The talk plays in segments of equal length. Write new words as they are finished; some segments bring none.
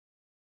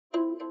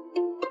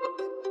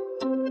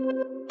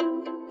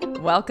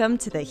Welcome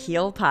to the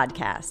Heal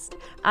Podcast.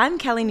 I'm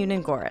Kelly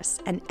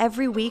Noonan-Goris, and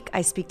every week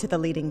I speak to the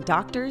leading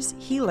doctors,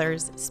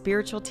 healers,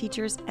 spiritual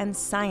teachers, and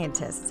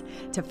scientists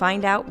to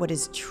find out what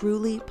is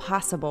truly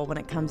possible when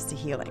it comes to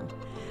healing.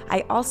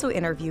 I also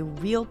interview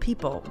real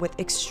people with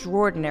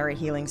extraordinary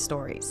healing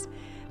stories.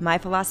 My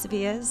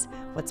philosophy is,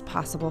 what's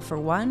possible for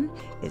one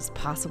is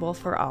possible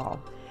for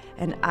all.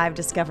 And I've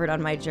discovered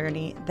on my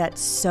journey that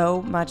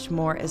so much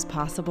more is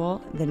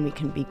possible than we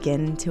can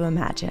begin to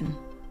imagine.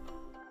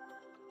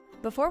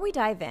 Before we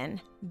dive in,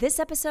 this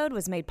episode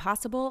was made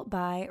possible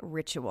by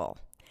Ritual.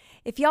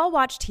 If y'all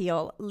watched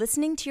Heal,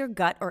 listening to your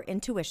gut or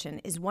intuition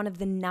is one of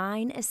the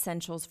 9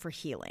 essentials for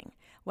healing.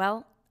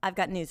 Well, I've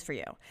got news for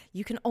you.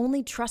 You can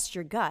only trust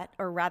your gut,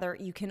 or rather,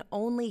 you can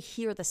only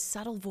hear the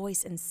subtle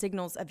voice and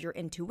signals of your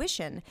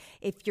intuition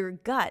if your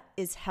gut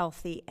is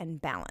healthy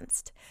and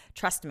balanced.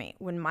 Trust me,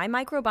 when my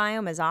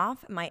microbiome is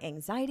off, my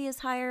anxiety is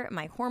higher,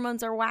 my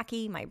hormones are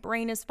wacky, my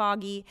brain is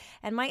foggy,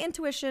 and my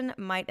intuition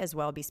might as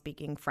well be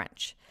speaking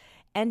French.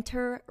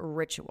 Enter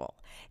Ritual.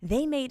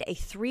 They made a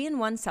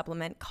 3-in-1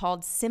 supplement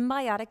called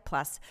Symbiotic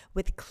Plus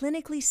with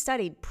clinically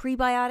studied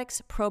prebiotics,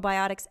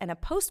 probiotics, and a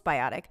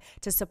postbiotic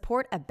to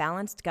support a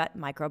balanced gut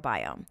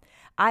microbiome.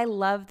 I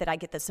love that I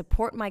get the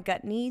support my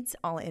gut needs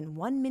all in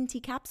one minty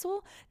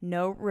capsule,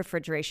 no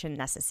refrigeration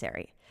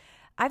necessary.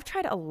 I've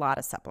tried a lot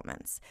of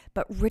supplements,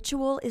 but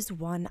Ritual is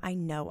one I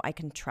know I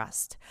can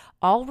trust.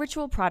 All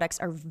Ritual products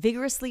are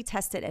vigorously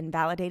tested and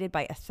validated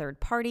by a third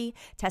party,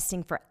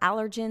 testing for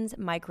allergens,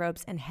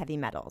 microbes, and heavy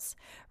metals.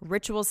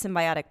 Ritual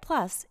Symbiotic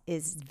Plus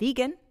is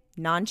vegan,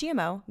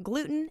 non-GMO,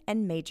 gluten,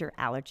 and major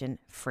allergen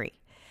free.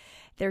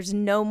 There's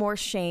no more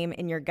shame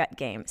in your gut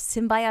game.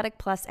 Symbiotic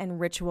Plus and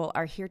Ritual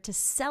are here to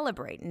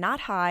celebrate,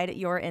 not hide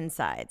your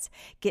insides.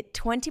 Get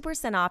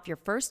 20% off your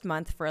first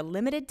month for a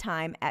limited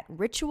time at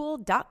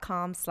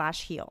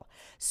ritual.com/heal.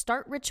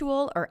 Start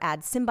Ritual or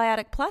add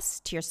Symbiotic Plus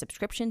to your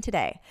subscription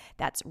today.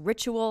 That's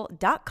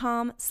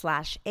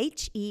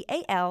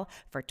ritual.com/HEAL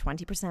for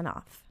 20%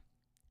 off.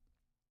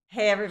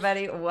 Hey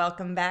everybody,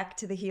 welcome back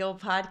to the Heal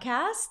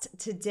Podcast.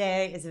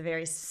 Today is a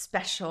very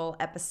special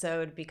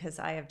episode because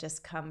I have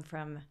just come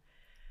from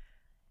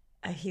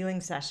a healing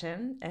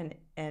session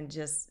and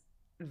just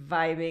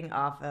vibing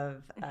off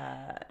of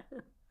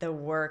the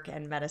work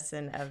and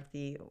medicine of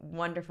the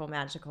wonderful,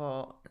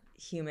 magical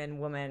human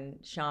woman,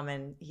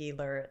 shaman,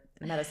 healer,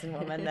 medicine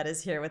woman that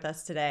is here with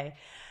us today.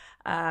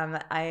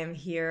 I am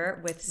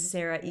here with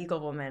Sara,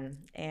 Eaglewoman,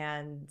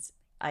 and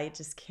I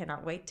just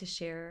cannot wait to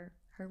share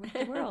her with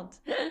the world.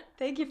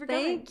 Thank you for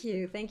coming.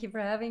 Thank you for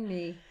having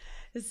me.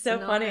 It's so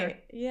funny. Honor.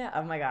 Yeah.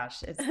 Oh my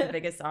gosh. It's the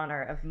biggest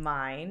honor of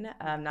mine,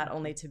 not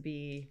only to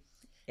be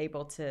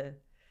able to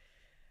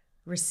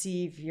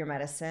receive your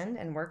medicine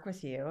and work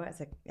with you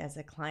as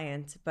a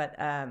client, but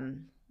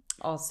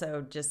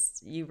also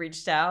just you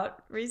reached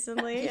out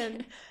recently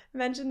and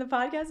mentioned the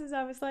podcast, and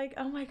I was like,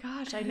 oh my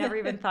gosh, I never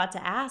even thought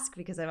to ask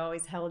because I've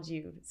always held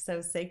you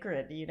so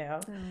sacred, you know.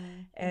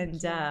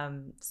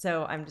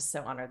 So I'm just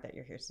so honored that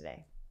you're here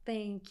today.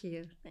 Thank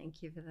you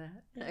for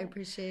that. I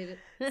appreciate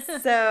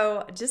it.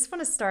 So just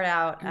want to start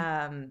out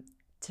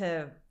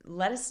to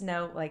let us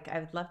know, like, I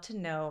would love to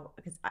know,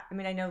 because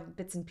I know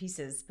bits and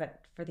pieces,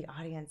 but for the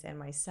audience and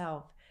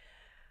myself,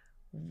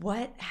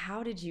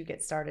 how did you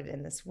get started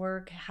in this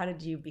work? How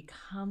did you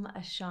become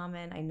a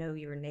shaman? I know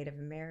you're Native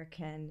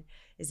American.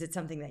 Is it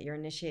something that you're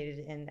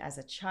initiated in as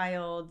a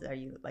child? Are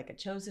you like a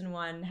chosen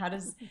one?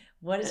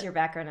 What is your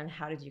background, and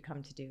how did you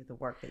come to do the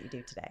work that you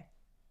do today?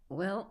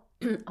 Well,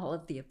 all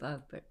of the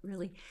above, but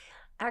really,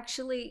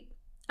 actually,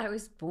 I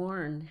was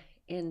born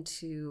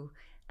into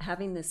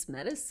having this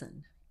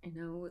medicine. You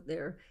know,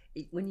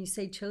 when you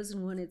say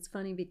chosen one, it's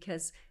funny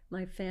because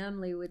my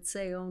family would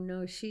say, oh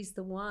no, she's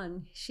the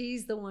one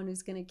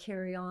who's going to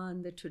carry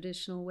on the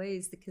traditional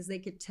ways, because they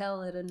could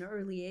tell at an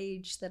early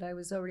age that I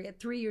was already, at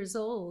 3 years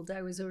old,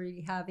 I was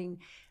already having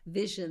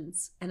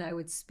visions, and I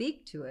would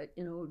speak to it,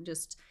 you know,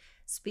 just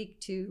speak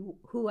to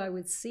who I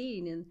was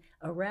seeing and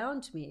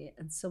around me.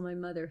 And so my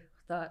mother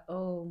thought,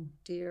 oh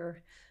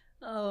dear,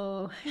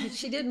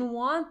 she didn't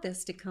want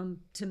this to come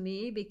to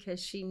me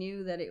because she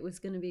knew that it was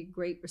going to be a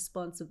great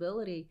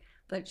responsibility.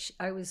 But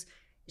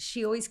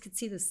she always could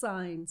see the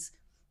signs,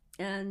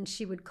 and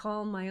she would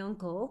call my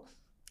uncle,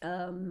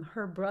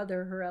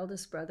 her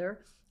eldest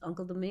brother,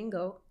 Uncle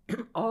Domingo,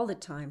 all the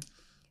time.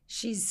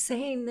 She's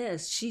saying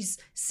this, she's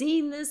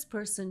seeing this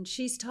person,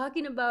 she's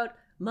talking about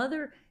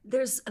Mother,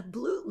 there's a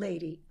blue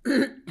lady,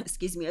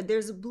 excuse me,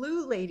 there's a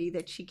blue lady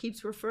that she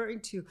keeps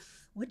referring to.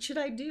 What should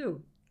I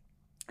do?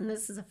 And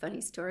this is a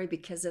funny story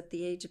because at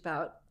the age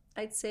about,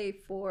 I'd say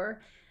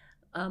 4,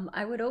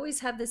 I would always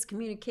have this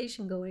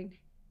communication going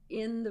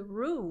in the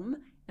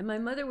room, and my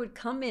mother would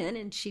come in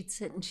and she'd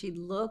sit and she'd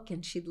look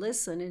and she'd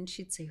listen and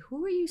she'd say,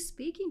 who are you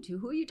speaking to?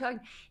 Who are you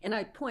talking? And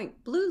I'd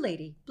point, blue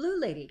lady, blue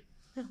lady.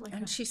 Oh my and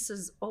God. She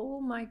says, oh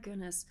my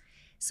goodness.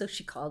 So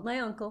she called my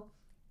uncle.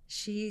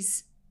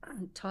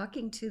 I'm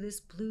talking to this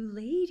blue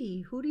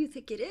lady. Who do you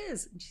think it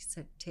is? And she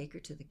said, take her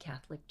to the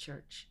Catholic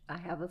Church. I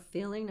have a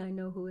feeling I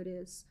know who it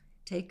is.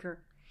 Take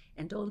her.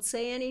 And don't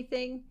say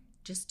anything.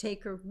 just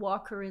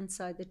walk her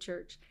inside the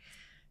church.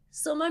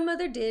 So my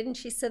mother did, and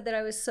she said that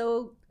I was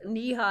so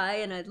knee-high,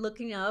 and I'd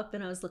looking up,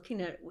 and I was looking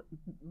at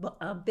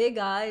big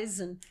eyes,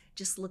 and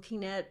just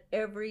looking at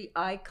every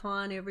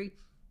icon,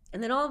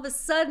 and then all of a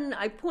sudden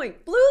I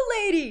point, "Blue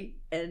lady!"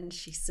 And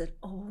she said,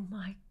 "Oh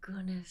my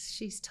goodness,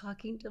 she's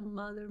talking to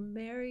Mother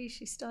Mary.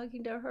 She's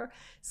talking to her."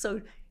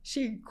 So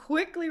she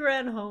quickly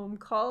ran home,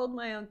 called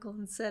my uncle,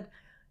 and said,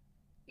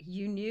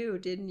 "You knew,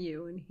 didn't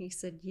you?" And he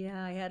said,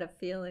 "Yeah, I had a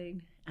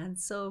feeling." And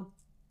so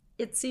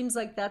it seems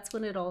like that's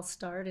when it all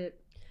started.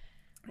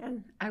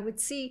 And I would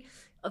see,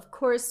 of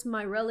course,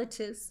 my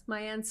relatives, my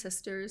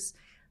ancestors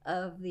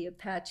of the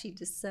Apache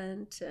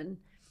descent, and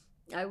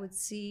I would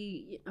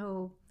see,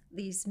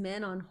 these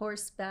men on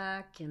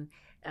horseback and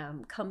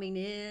coming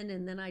in,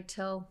 and then I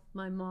tell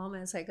my mom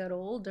as I got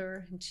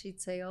older, and she'd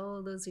say,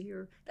 "Oh, that's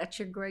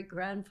your great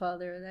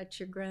grandfather, that's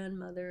your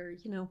grandmother,"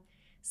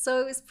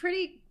 So it was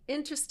pretty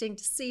interesting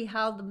to see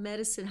how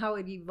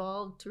it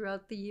evolved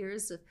throughout the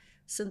years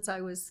since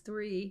I was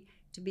 3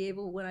 to be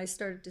able, when I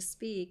started to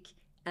speak,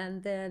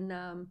 and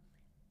then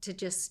to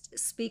just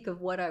speak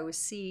of what I was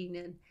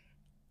seeing.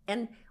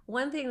 And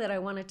one thing that I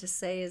wanted to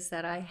say is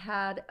that I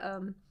had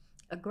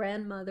a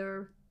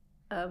grandmother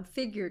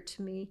figure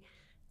to me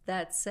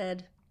that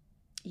said,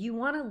 "You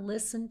want to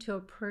listen to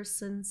a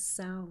person's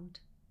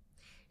sound."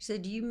 She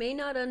said, "You may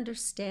not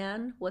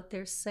understand what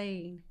they're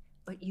saying,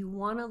 but you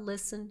want to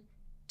listen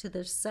to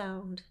their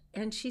sound."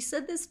 And she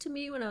said this to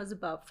me when I was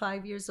about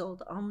 5 years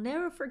old. I'll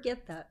never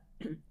forget that.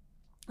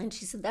 And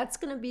she said, "That's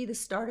going to be the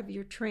start of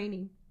your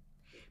training,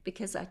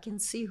 because I can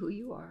see who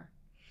you are.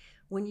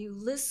 When you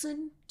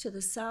listen to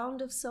the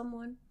sound of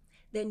someone,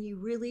 then you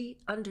really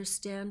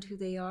understand who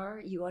they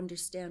are. You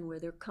understand where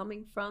they're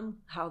coming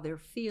from, how they're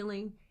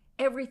feeling,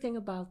 everything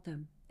about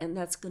them. And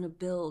that's going to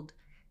build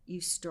you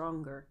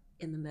stronger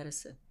in the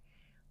medicine."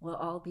 Well,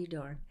 I'll be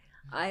darned.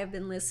 I have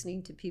been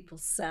listening to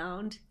people's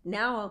sound.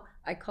 Now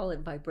I call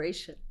it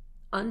vibration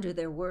under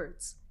their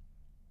words.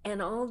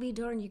 And I'll be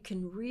darned, you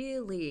can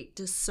really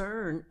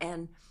discern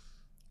and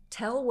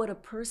tell what a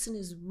person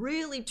is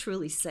really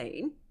truly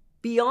saying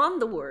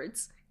beyond the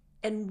words,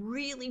 and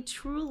really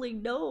truly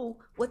know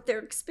what they're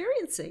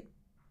experiencing.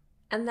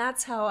 And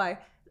that's how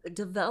I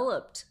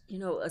developed,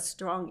 a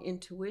strong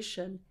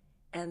intuition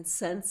and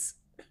sense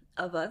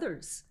of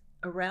others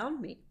around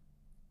me.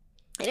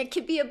 And it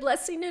could be a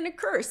blessing and a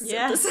curse.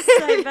 Yes,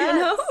 I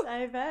bet.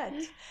 I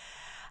bet.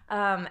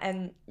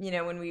 And,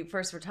 when we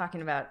first were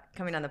talking about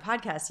coming on the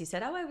podcast, you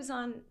said, "Oh, I was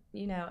on,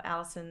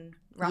 Allison,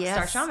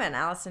 Rockstar Shaman,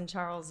 Allison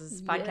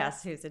Charles's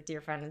podcast, who's a dear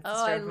friend and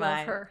sister of mine." I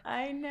love her.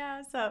 I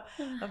know. So,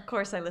 of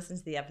course, I listened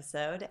to the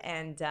episode.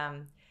 And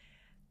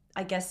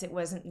I guess it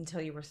wasn't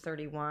until you were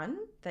 31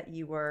 that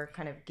you were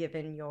kind of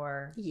given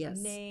your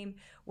name.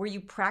 Were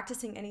you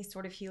practicing any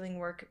sort of healing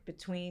work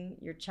between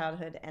your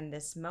childhood and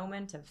this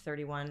moment of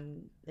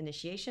 31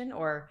 initiation?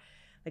 Or,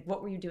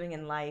 what were you doing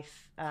in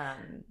life?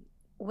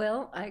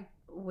 Well,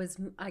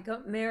 I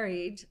got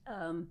married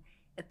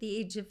at the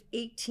age of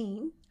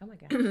 18. Oh my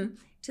gosh.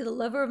 To the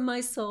lover of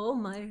my soul,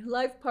 my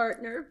life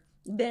partner,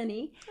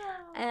 Benny.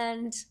 Oh.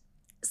 And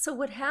so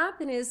what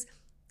happened is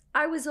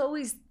I was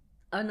always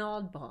an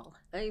oddball.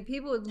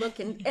 People would look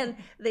and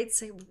they'd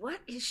say, "What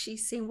is she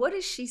saying? What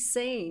is she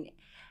saying?"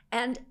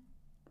 And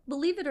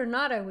believe it or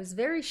not, I was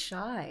very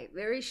shy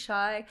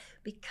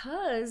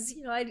because,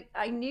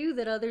 I knew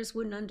that others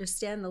wouldn't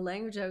understand the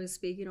language I was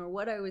speaking or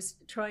what I was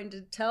trying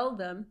to tell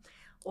them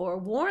or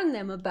warn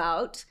them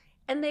about.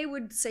 And they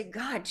would say,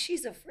 "God,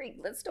 she's a freak.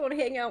 Let's don't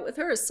hang out with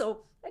her."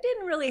 So I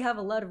didn't really have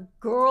a lot of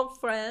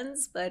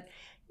girlfriends, but,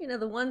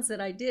 the ones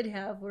that I did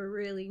have were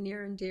really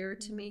near and dear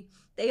to me.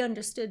 They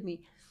understood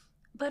me.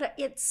 But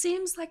it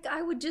seems like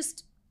I would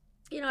just,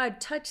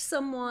 I'd touch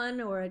someone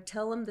or I'd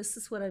tell them, "This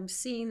is what I'm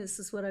seeing, this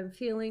is what I'm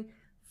feeling,"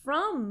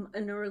 from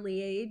an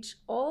early age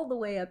all the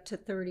way up to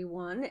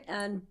 31.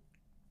 And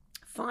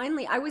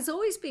finally, I was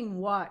always being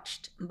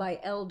watched by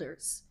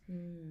elders.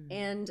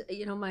 And,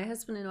 my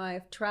husband and I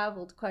have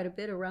traveled quite a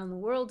bit around the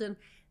world, and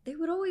they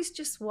would always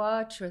just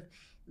watch. Or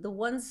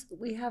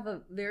we have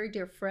a very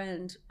dear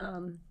friend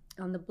on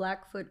the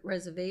Blackfoot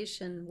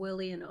Reservation,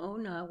 Willie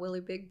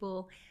Big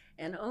Bull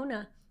and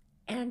Ona.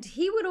 And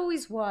he would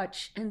always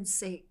watch and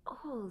say,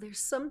 "Oh, there's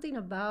something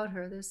about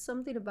her. There's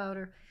something about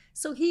her."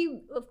 So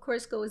he, of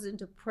course, goes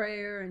into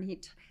prayer and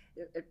he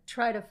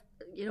try to,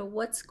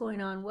 what's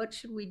going on? What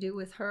should we do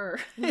with her?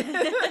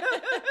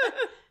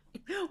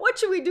 What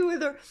should we do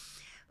with her?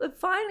 But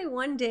finally,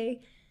 one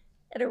day,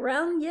 at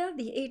around,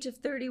 the age of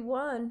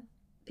 31,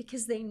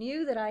 because they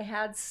knew that I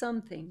had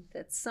something,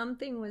 that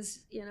something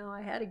was,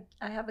 I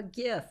have a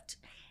gift.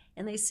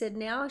 And they said,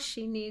 now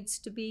she needs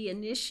to be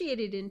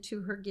initiated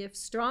into her gift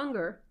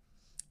stronger.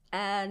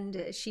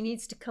 And she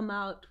needs to come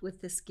out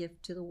with this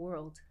gift to the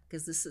world,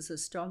 because this is a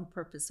strong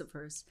purpose of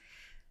hers.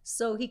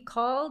 So he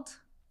called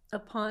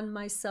upon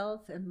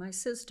myself and my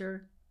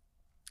sister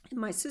and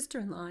my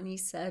sister-in-law, and he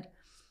said,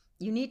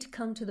 "You need to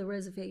come to the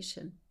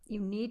reservation.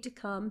 You need to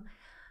come.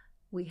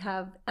 We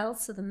have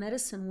Elsa, the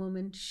medicine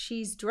woman.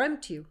 She's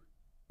dreamt you.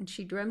 and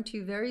she dreamt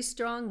you very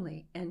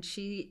strongly, and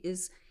she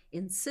is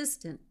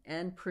insistent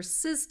and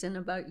persistent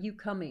about you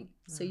coming.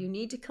 So you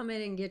need to come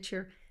in and get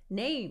your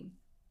name,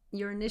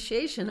 your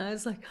initiation. I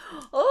was like,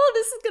 oh,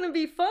 this is going to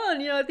be fun.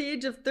 At the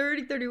age of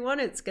 30, 31,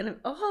 it's going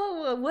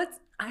to,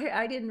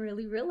 I didn't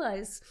really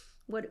realize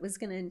what it was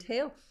going to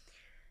entail.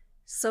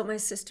 So my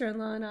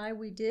sister-in-law and I,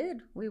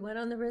 we went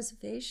on the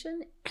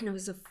reservation, and it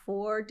was a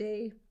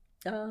 4-day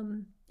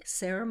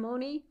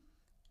ceremony,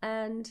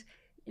 and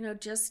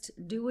just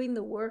doing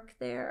the work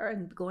there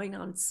and going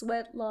on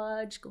sweat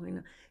lodge,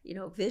 going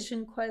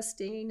vision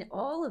questing,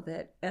 all of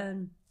it.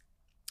 And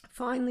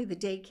finally the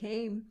day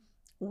came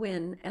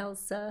when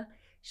Elsa,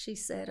 she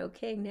said,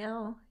 okay,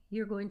 now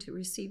you're going to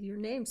receive your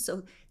name.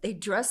 So they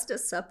dressed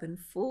us up in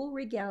full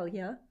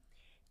regalia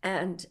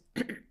and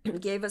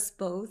gave us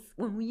both.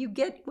 When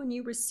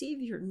you receive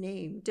your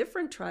name,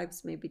 different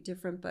tribes may be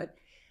different, but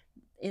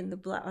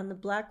on the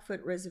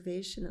Blackfoot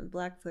reservation in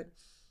Blackfoot,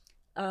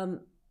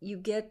 you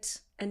get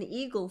an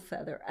eagle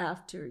feather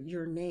after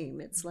your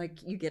name. It's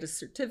like you get a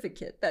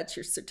certificate. That's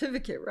your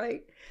certificate,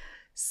 right?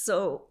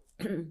 So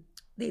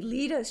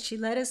she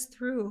led us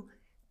through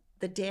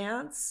the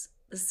dance,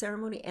 the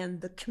ceremony,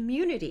 and the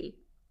community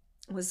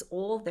was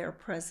all there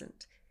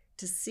present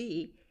to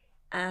see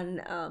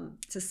and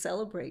to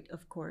celebrate,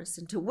 of course,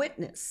 and to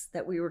witness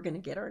that we were going to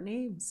get our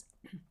names.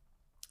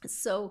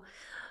 So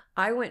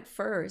I went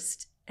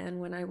first, and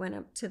when I went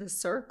up to the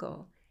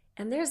circle,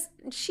 and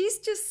she's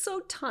just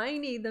so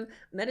tiny, the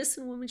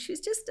medicine woman,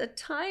 she's just a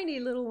tiny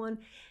little one.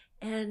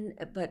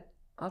 But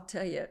I'll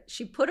tell you,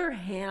 she put her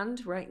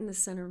hand right in the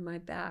center of my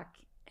back,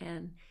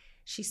 and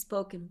she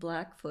spoke in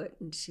Blackfoot,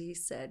 and she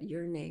said,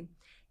 your name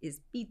is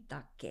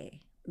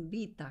Bitake.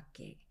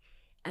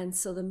 And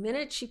so the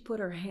minute she put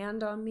her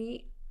hand on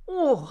me,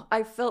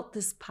 I felt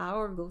this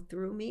power go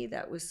through me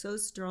that was so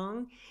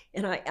strong.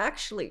 And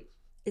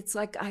it's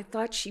like I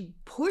thought she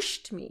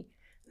pushed me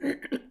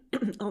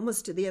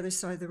almost to the other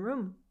side of the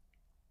room.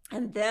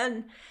 And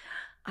then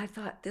I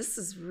thought, this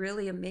is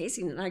really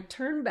amazing. And I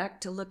turned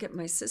back to look at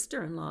my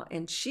sister-in-law,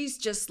 and she's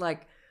just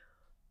like,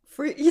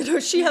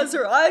 she has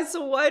her eyes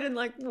so wide and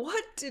like,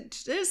 what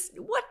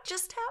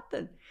just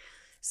happened?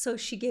 So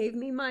she gave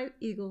me my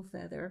eagle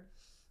feather.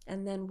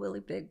 And then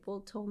Willie Big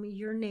Bull told me,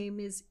 your name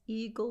is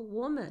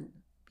Eaglewoman,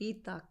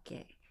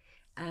 Bitake.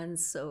 And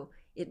so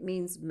it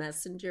means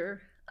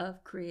messenger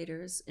of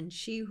creators, and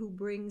she who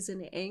brings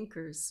and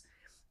anchors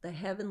the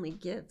heavenly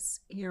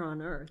gifts here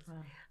on earth. Wow.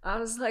 I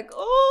was like,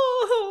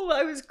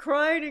 I was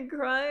crying and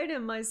crying.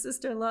 And my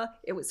sister-in-law,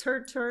 it was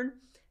her turn.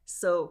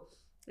 So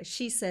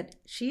she said,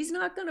 she's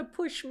not going to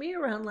push me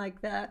around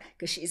like that,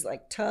 because she's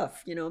like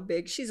tough,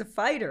 big. She's a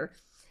fighter.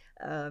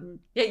 You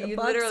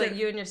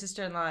and your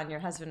sister-in-law and your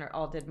husband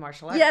all did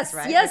martial arts, yes,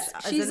 right? Yes,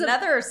 which is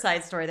another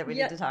side story that we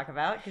need to talk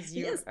about, because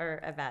you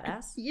are a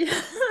badass.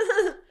 Yeah.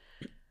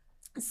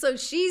 So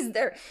she's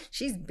there.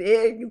 She's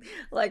big,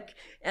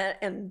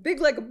 and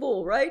big like a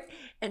bull, right?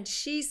 And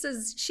she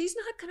says, she's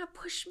not going to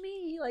push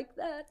me like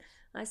that.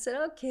 I said,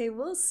 okay,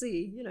 we'll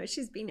see.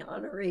 She's being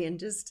honorary and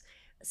just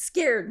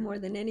scared more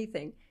than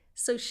anything.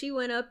 So she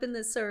went up in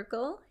the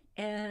circle,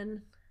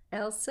 and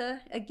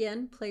Elsa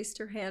again placed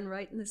her hand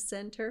right in the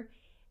center,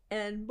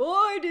 and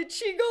boy, did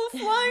she go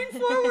flying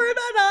forward.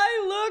 And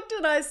I looked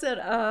and I said,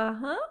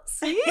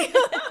 see?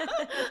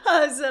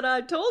 I said,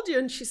 I told you.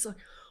 And she's like,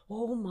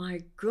 oh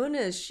my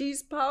goodness,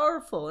 she's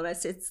powerful. And I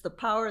said, it's the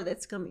power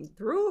that's coming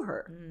through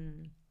her.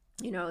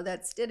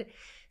 That's did it.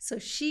 So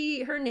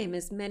her name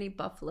is Many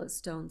Buffalo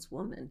Stones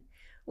Woman,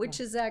 which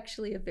is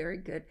actually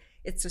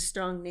it's a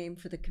strong name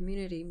for the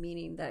community,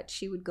 meaning that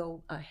she would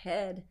go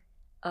ahead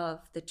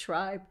of the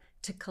tribe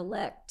to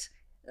collect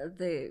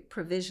the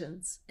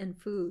provisions and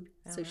food.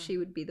 So she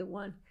would be the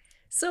one.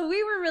 So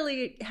we were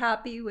really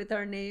happy with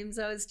our names.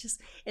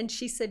 And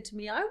she said to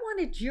me, I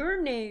wanted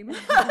your name.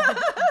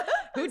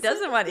 Who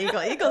doesn't want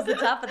Eagle? Eagle's the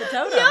top of the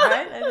totem,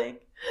 right? I think.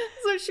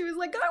 So she was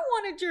like, I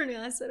wanted your name.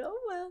 I said, oh,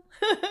 well.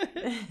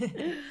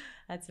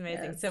 That's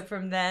amazing. Yes. So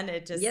from then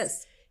it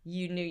just,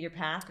 you knew your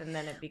path, and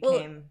then it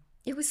became. Well,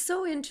 it was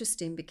so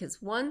interesting,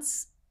 because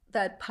once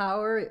that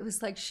power, it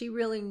was like she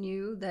really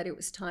knew that it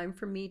was time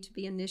for me to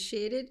be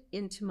initiated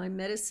into my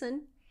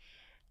medicine.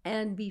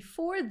 And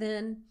before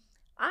then,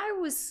 I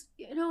was,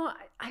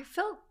 I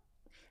felt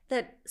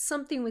that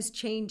something was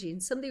changing,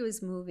 something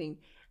was moving,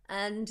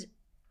 and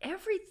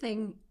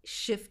everything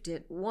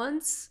shifted.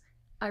 Once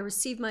I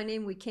received my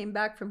name, we came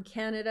back from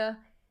Canada,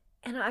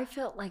 and I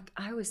felt like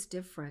I was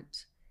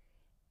different.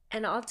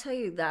 And I'll tell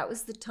you, that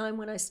was the time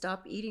when I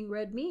stopped eating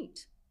red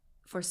meat.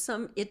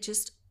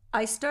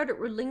 I started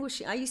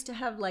relinquishing. I used to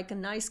have like a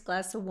nice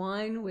glass of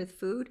wine with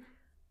food.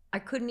 I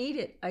couldn't eat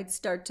it. I'd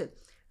start to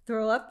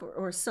throw up,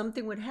 or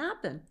something would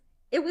happen.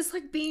 It was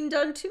like being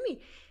done to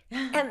me.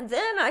 And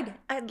then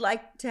I'd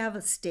like to have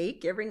a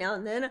steak every now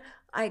and then.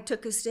 I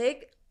took a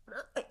steak.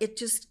 It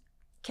just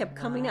kept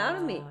coming out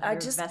of me. Your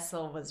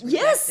vessel was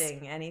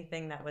rejecting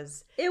anything that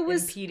was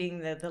impeding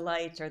the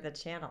light or the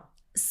channel.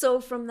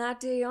 So from that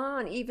day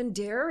on, even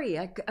dairy,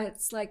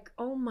 it's like,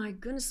 oh my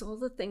goodness, all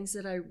the things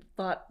that I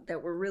thought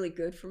that were really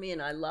good for me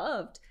and I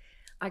loved,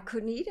 I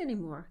couldn't eat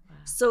anymore. Wow.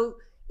 So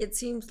it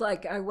seems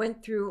like I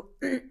went through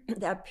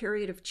that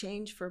period of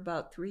change for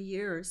about 3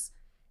 years,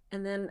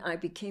 and then I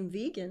became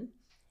vegan.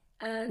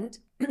 And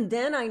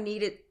then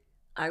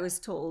I was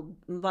told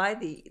by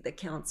the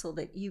council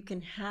that you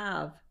can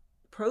have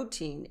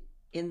protein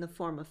in the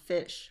form of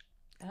fish.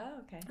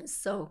 Oh, okay.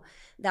 So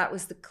that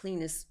was the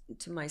cleanest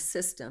to my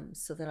system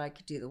so that I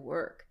could do the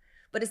work.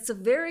 But it's a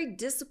very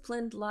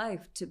disciplined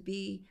life to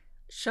be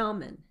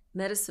shaman,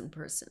 medicine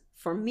person.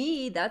 For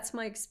me, that's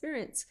my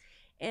experience.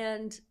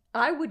 And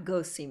I would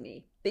go see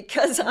me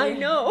because I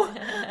know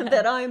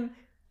that I'm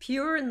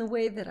pure in the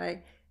way that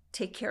I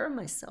take care of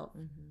myself.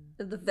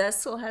 Mm-hmm. The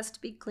vessel has to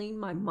be clean.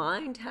 My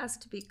mind has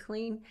to be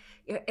clean.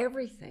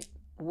 Everything.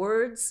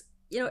 Words.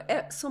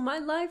 So my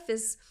life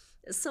is,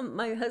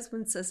 my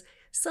husband says,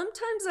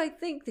 sometimes I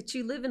think that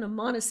you live in a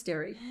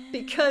monastery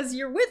because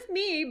you're with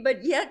me,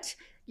 but yet,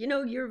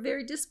 you're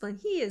very disciplined.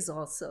 He is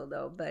also,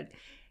 though, but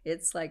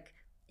it's like,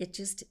 it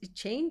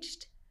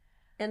changed.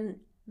 And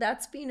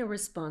that's being a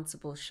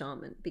responsible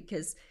shaman,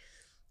 because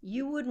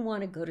you wouldn't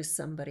want to go to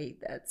somebody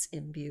that's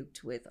imbued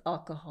with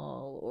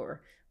alcohol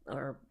or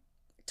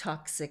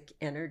toxic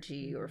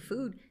energy or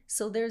food.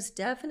 So there's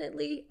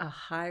definitely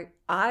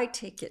I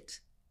take it,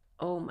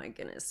 oh my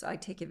goodness, I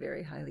take it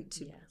very highly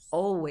to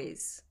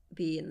always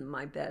be in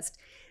my best.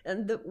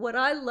 And what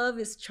I love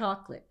is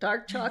chocolate,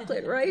 dark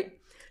chocolate, right?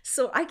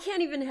 So I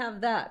can't even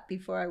have that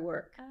before I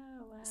work. Oh,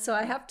 wow. So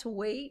I have to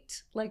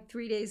wait like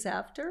 3 days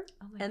after,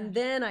 and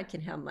then I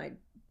can have my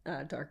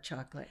dark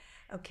chocolate.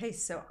 Okay,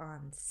 so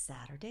on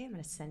Saturday, I'm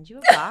going to send you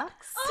a box.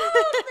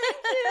 Oh, thank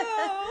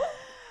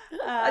you.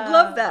 I'd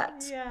love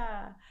that.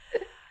 Yeah.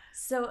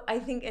 So I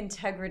think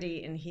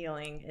integrity in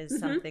healing is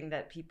something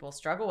that people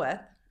struggle with.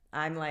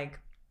 I'm like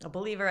a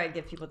believer. I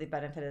give people the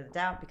benefit of the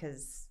doubt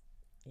because,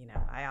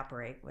 I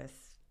operate with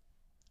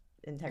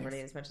integrity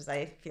as much as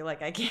I feel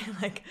like I can.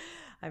 Like,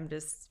 I'm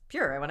just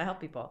pure. I want to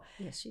help people.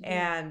 Yes, you do.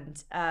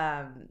 And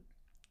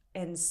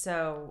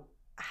so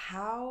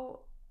how,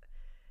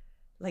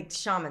 like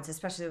shamans,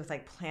 especially with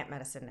like plant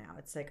medicine now,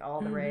 it's like all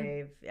the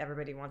rave.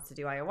 Everybody wants to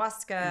do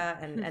ayahuasca,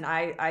 and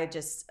I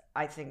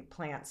think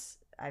plants.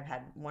 I've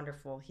had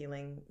wonderful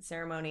healing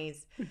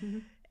ceremonies.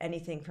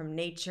 Anything from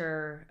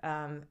nature,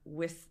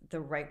 with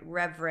the right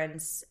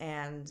reverence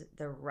and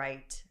the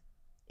right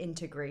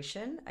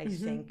integration, I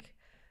think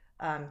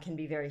can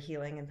be very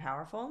healing and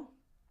powerful.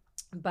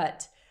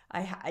 But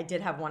I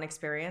did have one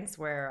experience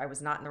where I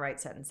was not in the right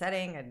set and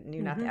setting. I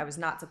knew nothing. I was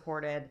not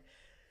supported.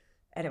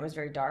 And it was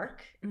very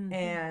dark.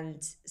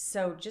 And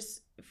so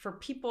just for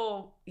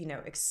people,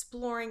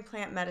 exploring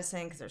plant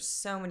medicine, because there's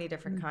so many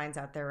different kinds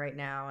out there right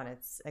now, and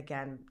it's,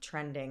 again,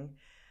 trending.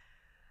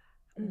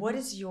 What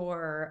is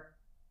your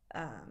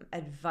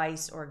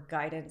advice or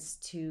guidance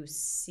to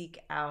seek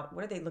out?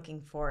 What are they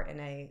looking for in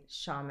a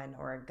shaman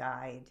or a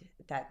guide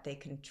that they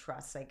can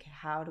trust? Like,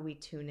 how do we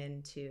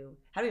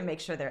make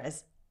sure they're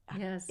as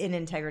in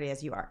integrity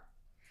as you are?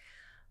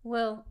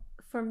 Well,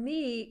 for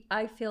me,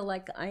 I feel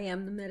like I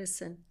am the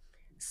medicine.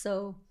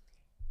 So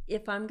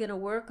if I'm going to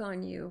work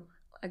on you,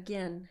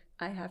 again,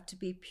 I have to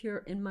be pure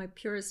in my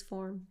purest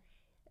form,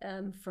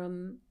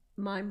 from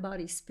mind,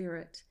 body,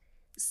 spirit.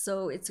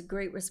 So it's a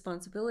great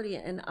responsibility.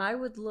 And I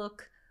would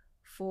look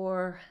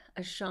for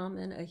a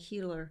shaman, a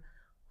healer,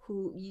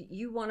 who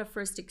you want to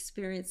first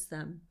experience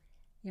them,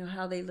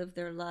 how they live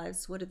their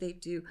lives. What do they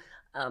do?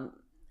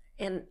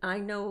 And I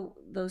know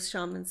those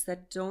shamans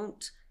that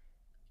don't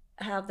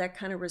have that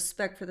kind of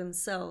respect for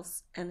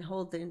themselves and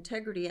hold the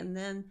integrity, and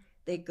then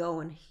they go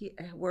and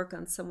work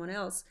on someone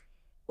else,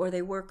 or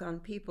they work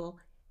on people,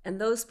 and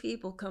those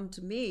people come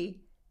to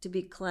me to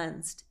be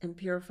cleansed and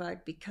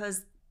purified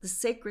because the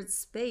sacred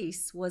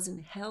space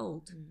wasn't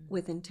held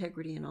with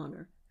integrity and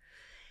honor.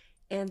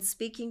 And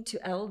speaking to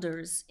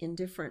elders in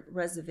different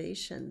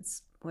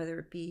reservations, whether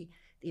it be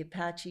the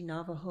Apache,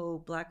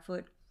 Navajo,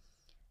 Blackfoot,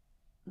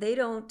 they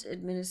don't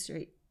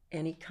administer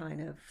any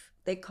kind of,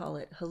 they call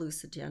it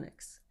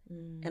hallucinogenics.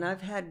 And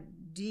I've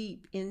had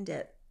deep,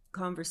 in-depth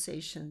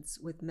conversations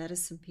with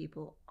medicine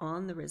people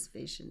on the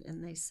reservation,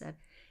 and they said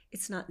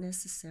it's not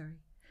necessary,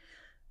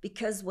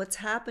 because what's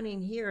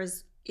happening here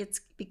is it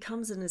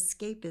becomes an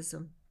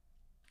escapism.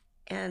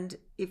 And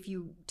if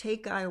you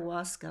take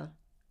ayahuasca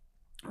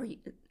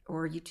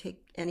or you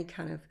take any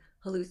kind of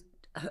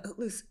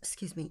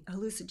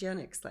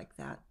hallucinogenics like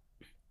that,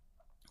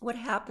 what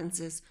happens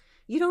is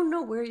you don't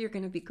know where you're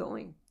going to be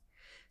going.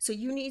 So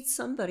you need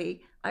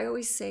somebody. I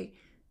always say,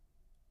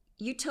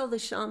 you tell the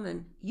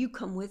shaman, you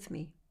come with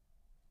me.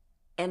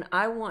 And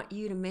I want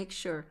you to make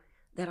sure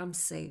that I'm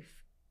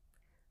safe.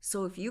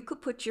 So if you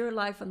could put your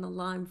life on the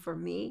line for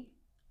me,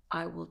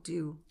 I will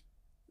do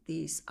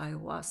these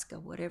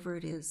ayahuasca, whatever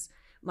it is,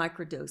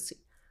 microdosing.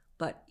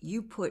 But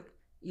you put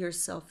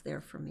yourself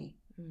there for me.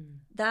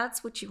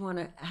 That's what you want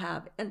to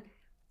have. And,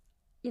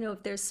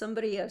 if there's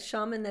somebody, a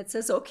shaman that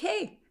says,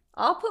 okay,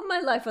 I'll put my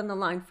life on the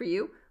line for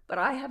you, but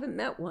I haven't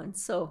met one.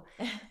 So,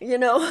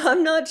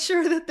 I'm not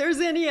sure that there's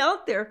any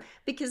out there,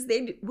 because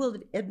they will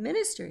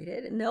administer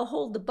it and they'll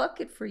hold the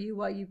bucket for you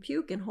while you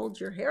puke and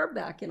hold your hair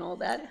back and all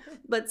that.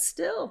 But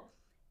still,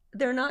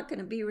 they're not going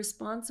to be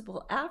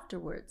responsible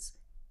afterwards.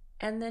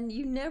 And then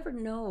you never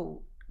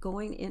know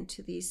going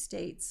into these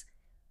states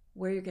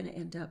where you're going to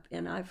end up.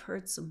 And I've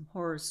heard some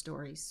horror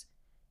stories,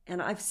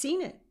 and I've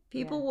seen it.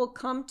 People will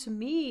come to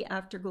me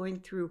after going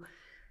through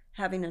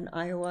having an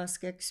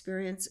ayahuasca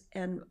experience,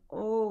 and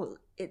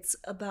it's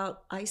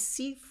about, I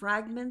see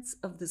fragments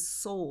of the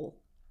soul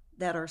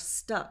that are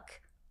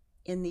stuck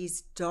in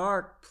these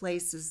dark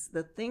places.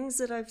 The things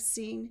that I've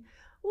seen,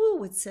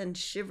 would send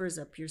shivers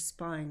up your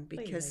spine,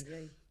 because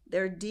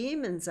there are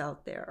demons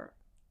out there,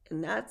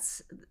 and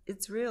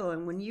it's real.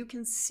 And when you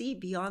can see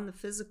beyond the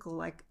physical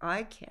like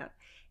I can,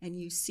 and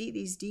you see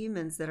these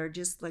demons that are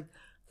just like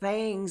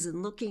fangs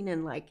and looking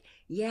and like,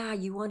 yeah,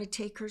 you want to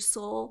take her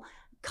soul?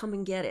 Come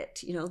and get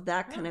it.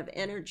 That kind of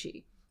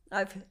energy.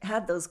 I've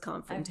had those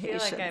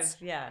confrontations. I feel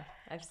like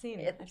I've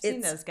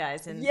seen those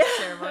guys in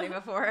ceremony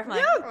before. I'm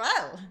like,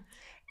 wow.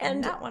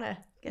 And not want to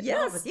get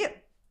involved with you.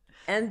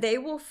 And they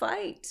will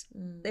fight.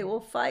 They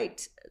will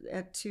fight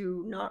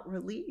to not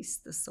release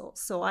the soul.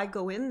 So I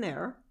go in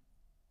there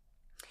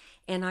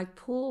and I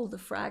pull the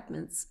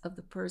fragments of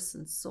the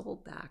person's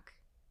soul back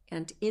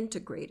and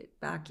integrate it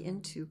back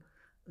into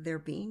their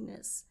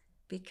beingness,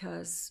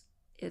 because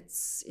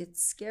it's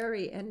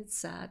scary and it's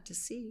sad to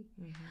see.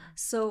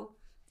 So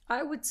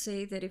I would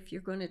say that if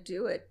you're going to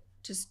do it,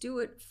 just do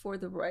it for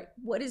the right.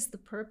 What is the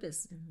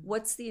purpose?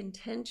 What's the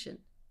intention?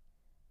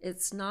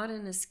 It's not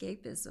an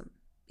escapism,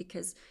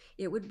 because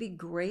it would be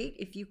great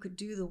if you could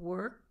do the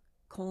work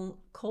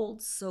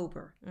cold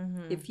sober.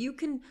 If you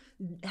can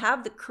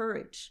have the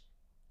courage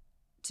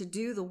to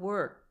do the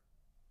work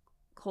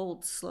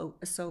cold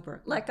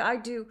sober, like I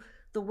do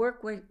the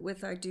work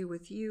I do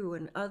with you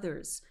and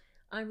others.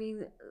 I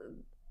mean,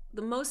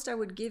 the most I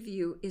would give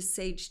you is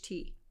sage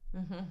tea.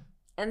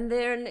 And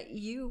then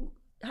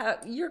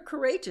you're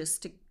courageous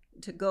to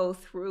go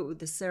through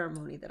the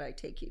ceremony that I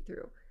take you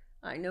through.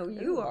 I know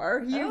you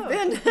are. You've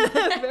been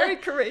very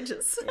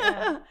courageous.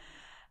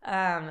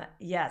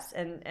 Yes.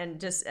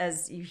 And just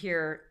as you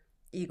hear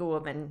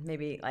Eaglewoman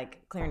maybe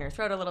like clearing her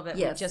throat a little bit,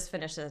 we just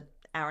finished an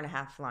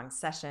hour-and-a-half long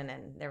session,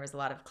 and there was a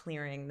lot of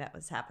clearing that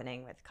was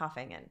happening with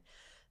coughing and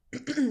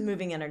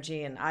moving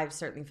energy, and I've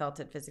certainly felt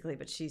it physically,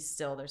 but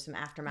there's some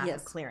aftermath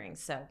of clearing.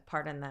 So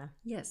pardon the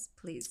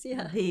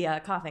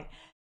the coughing.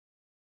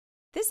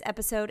 This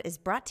episode is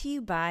brought to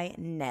you by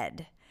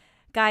Ned.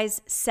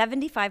 Guys,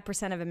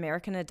 75% of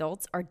American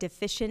adults are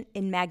deficient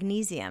in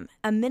magnesium,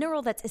 a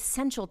mineral that's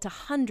essential to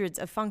hundreds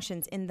of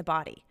functions in the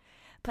body.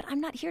 But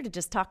I'm not here to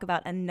just talk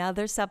about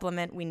another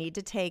supplement we need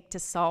to take to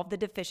solve the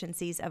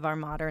deficiencies of our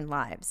modern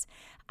lives.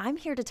 I'm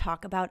here to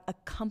talk about a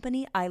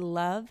company I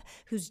love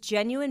whose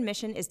genuine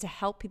mission is to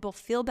help people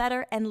feel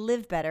better and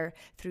live better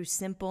through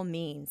simple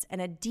means and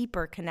a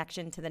deeper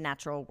connection to the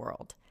natural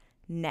world.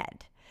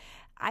 Ned.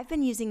 I've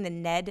been using the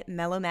Ned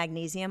Mellow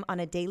Magnesium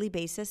on a daily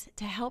basis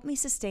to help me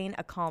sustain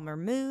a calmer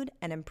mood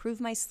and improve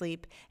my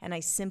sleep, and I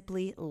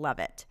simply love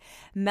it.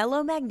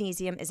 Mellow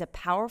Magnesium is a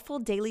powerful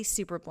daily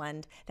super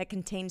blend that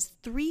contains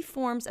 3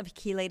 forms of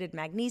chelated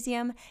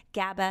magnesium,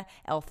 GABA,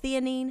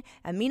 L-theanine,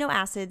 amino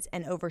acids,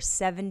 and over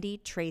 70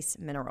 trace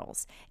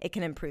minerals. It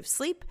can improve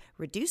sleep,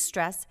 reduce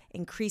stress,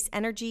 increase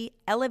energy,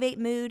 elevate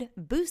mood,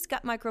 boost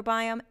gut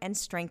microbiome, and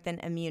strengthen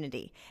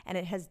immunity. And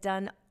it has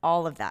done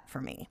all of that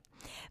for me.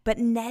 But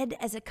Ned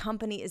as a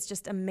company is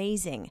just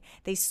amazing.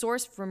 They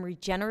source from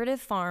regenerative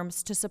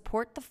farms to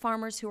support the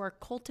farmers who are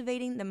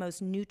cultivating the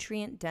most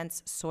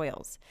nutrient-dense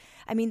soils.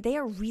 I mean, they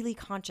are really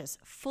conscious,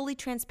 fully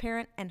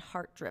transparent, and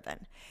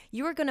heart-driven.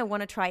 You are going to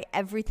want to try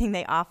everything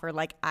they offer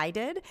like I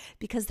did,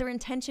 because their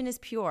intention is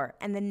pure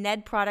and the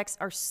Ned products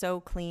are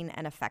so clean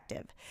and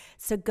effective.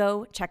 So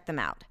go check them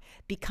out.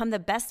 Become the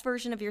best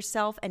version of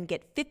yourself and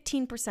get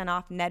 15%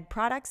 off Ned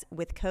products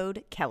with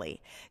code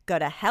Kelly. Go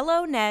to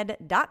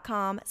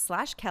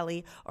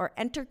helloned.com/Kelly or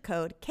enter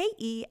code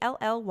KELLY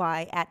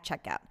at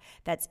checkout.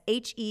 That's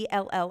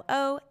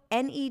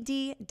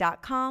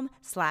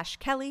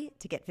HELLONED.com/Kelly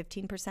to get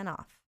 15%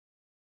 off.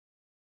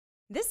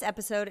 This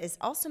episode is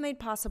also made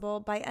possible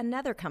by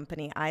another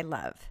company I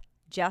love,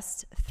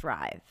 Just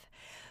Thrive.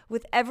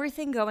 With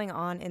everything going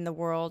on in the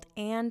world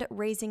and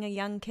raising a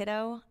young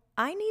kiddo,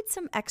 I need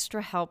some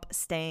extra help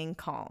staying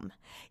calm,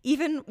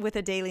 even with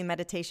a daily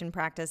meditation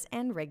practice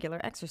and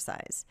regular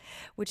exercise,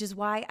 which is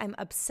why I'm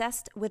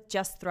obsessed with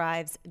Just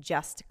Thrive's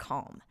Just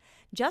Calm.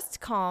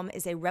 Just Calm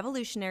is a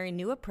revolutionary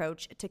new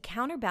approach to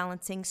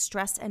counterbalancing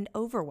stress and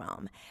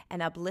overwhelm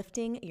and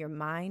uplifting your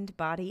mind,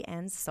 body,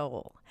 and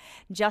soul.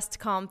 Just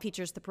Calm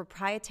features the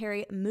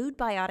proprietary mood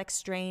biotic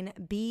strain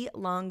B.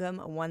 longum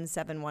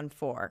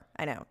 1714.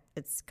 I know,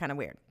 it's kind of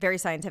weird, very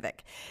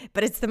scientific,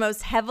 but it's the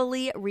most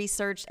heavily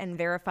researched and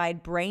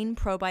verified brain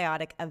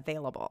probiotic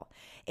available.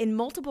 In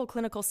multiple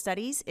clinical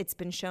studies, it's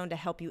been shown to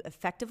help you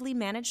effectively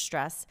manage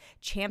stress,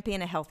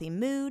 champion a healthy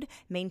mood,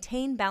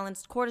 maintain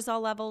balanced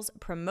cortisol levels,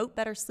 promote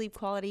better sleep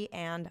quality,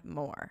 and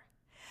more.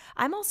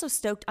 I'm also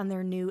stoked on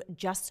their new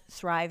Just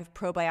Thrive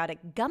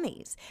probiotic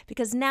gummies,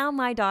 because now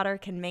my daughter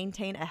can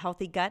maintain a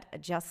healthy gut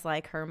just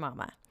like her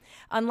mama.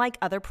 Unlike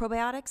other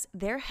probiotics,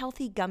 their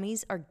healthy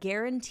gummies are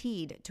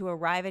guaranteed to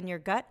arrive in your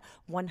gut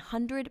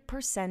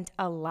 100%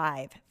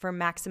 alive for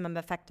maximum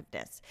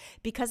effectiveness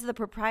because of the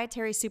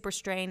proprietary super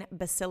strain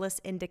Bacillus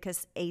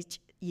indicus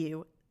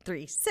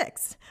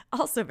HU36,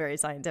 also very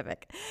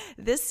scientific.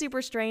 This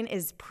super strain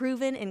is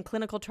proven in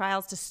clinical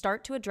trials to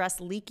start to address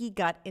leaky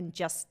gut in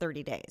just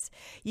 30 days.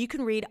 You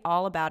can read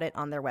all about it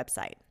on their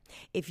website.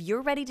 If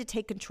you're ready to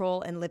take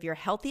control and live your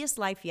healthiest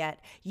life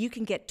yet, you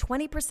can get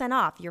 20%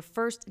 off your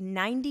first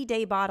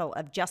 90-day bottle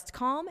of Just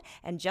Calm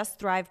and Just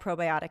Thrive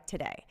probiotic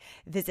today.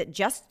 Visit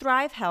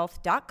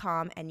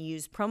justthrivehealth.com and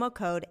use promo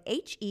code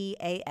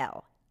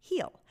HEAL.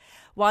 HEAL.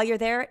 While you're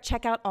there,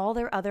 check out all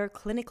their other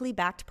clinically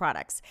backed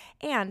products.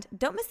 And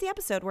don't miss the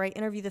episode where I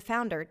interview the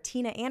founder,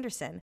 Tina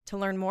Anderson, to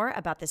learn more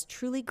about this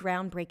truly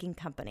groundbreaking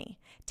company.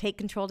 Take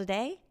control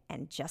today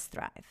and just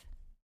thrive.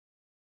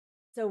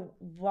 So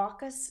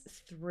walk us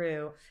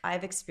through.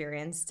 I've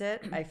experienced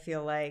it. I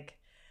feel like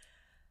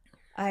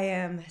I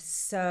am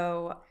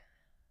so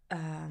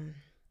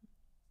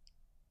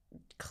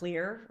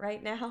clear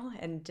right now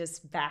and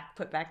just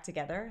put back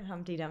together,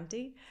 Humpty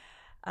Dumpty.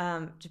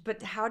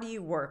 But how do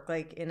you work?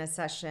 Like in a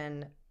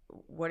session,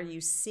 what are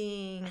you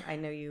seeing? I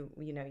know you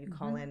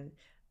call in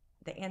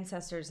the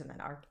ancestors and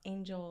then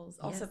archangels.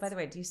 Also, Yes. by the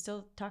way, do you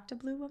still talk to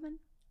Blue Woman?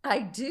 I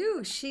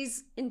do.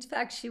 In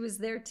fact, she was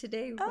there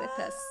today with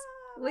us,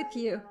 with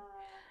you,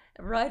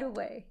 right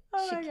away.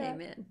 She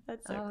came in.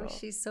 That's so cool.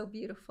 She's so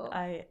beautiful.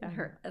 And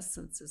her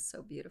essence is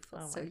so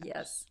beautiful. So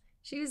yes,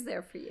 she was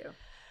there for you. Amazing.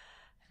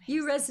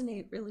 You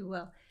resonate really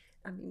well.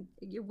 I mean,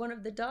 you're one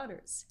of the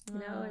daughters.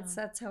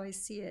 That's how I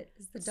see it,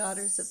 is the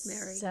daughters of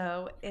Mary.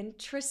 So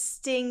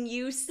interesting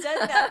you said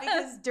that,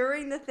 because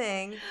during the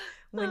thing,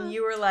 when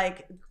you were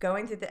like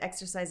going through the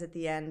exercise at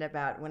the end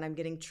about when I'm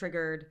getting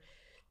triggered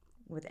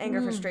with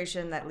anger,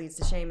 frustration that leads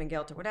to shame and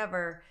guilt or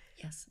whatever,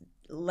 yes,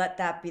 let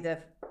that be the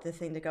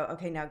thing to go,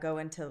 okay, now go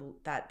into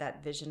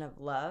that vision of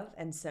love.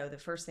 And so the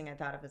first thing I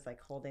thought of was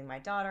like holding my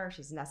daughter.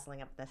 She's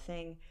nestling up in the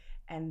thing.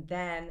 And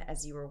then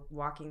as you were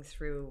walking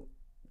through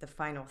the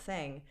final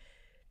thing,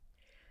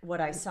 what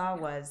I saw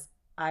was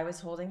I was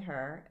holding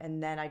her,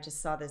 and then I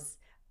just saw this,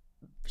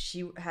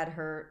 she had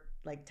her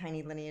like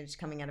tiny lineage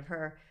coming out of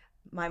her.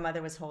 My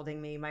mother was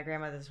holding me, my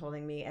grandmother was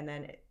holding me, and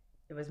then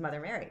it was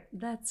Mother Mary.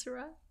 That's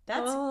right.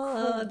 That's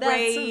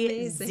crazy.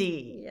 That's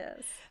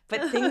yes.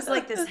 But things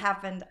like this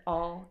happened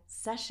all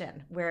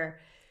session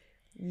where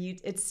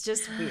it's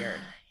just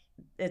weird.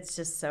 It's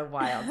just so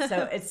wild.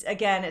 So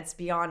it's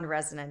beyond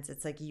resonance.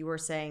 It's like you were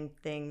saying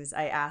things.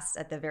 I asked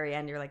at the very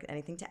end, you're like,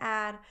 anything to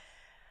add?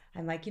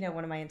 I'm like,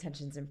 one of my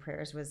intentions and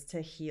prayers was to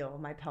heal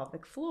my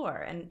pelvic floor.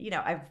 And,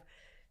 I've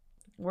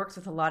worked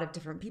with a lot of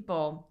different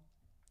people,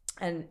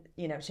 and,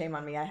 shame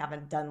on me, I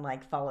haven't done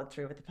followed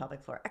through with the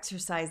pelvic floor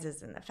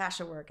exercises and the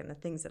fascia work and the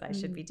things that I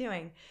should be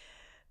doing.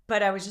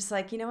 But I was just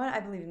like, you know what? I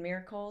believe in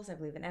miracles. I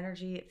believe in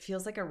energy. It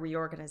feels like a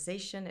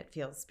reorganization. It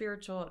feels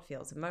spiritual. It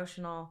feels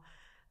emotional.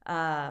 Yes.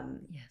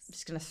 I'm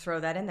just going to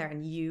throw that in there.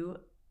 And you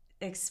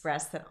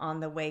expressed that on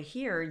the way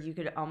here, you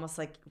could almost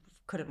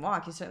couldn't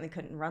walk. You certainly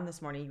couldn't run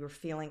this morning. You were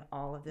feeling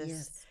all of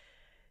this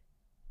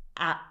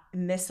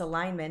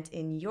misalignment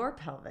in your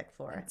pelvic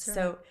floor. That's right.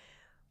 So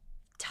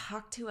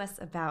talk to us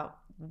about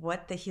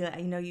what the healing, I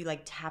know you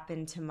tap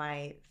into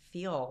my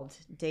field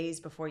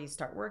days before you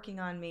start working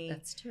on me.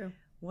 That's true.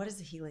 What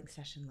does a healing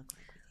session look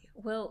like with you?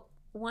 Well,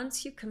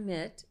 once you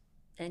commit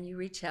and you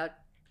reach out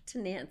to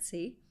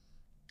Nancy,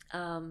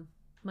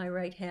 my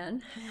right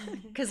hand,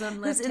 because I'm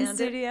left-handed. In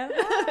studio.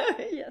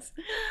 Yes.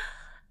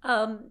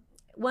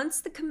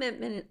 Once the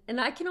commitment, and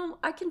I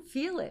can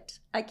feel it.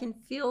 I can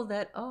feel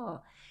that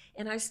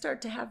and I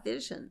start to have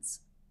visions,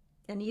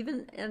 and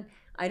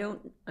I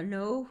don't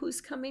know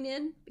who's coming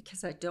in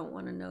because I don't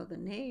want to know the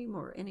name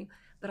or any,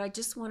 but I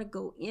just want to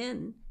go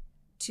in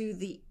to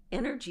the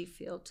energy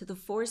field, to the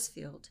force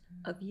field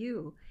of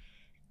you,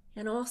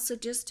 and also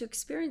just to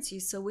experience you.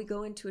 So we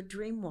go into a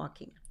dream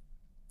walking,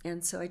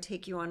 and so I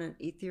take you on an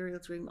ethereal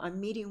dream. I'm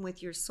meeting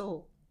with your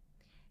soul,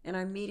 and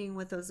I'm meeting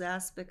with those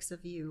aspects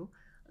of you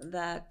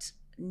that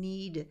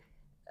need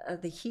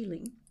the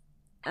healing.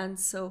 And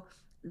so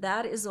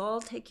that is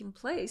all taking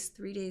place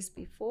 3 days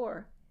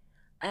before.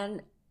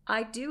 And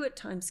I do at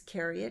times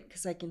carry it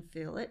because I can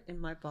feel it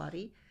in my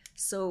body.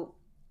 So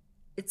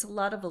it's a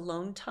lot of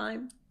alone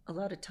time, a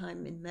lot of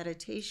time in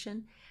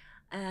meditation,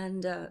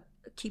 and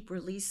keep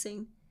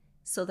releasing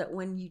so that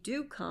when you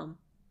do come,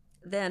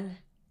 then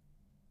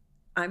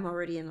I'm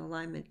already in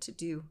alignment to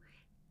do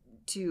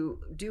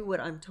what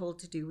I'm told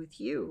to do with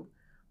you.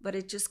 But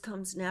it just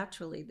comes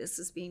naturally. This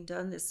is being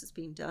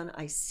done.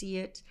 I see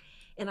it.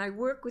 And I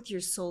work with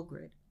your soul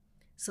grid.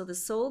 So the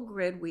soul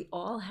grid, we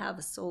all have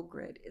a soul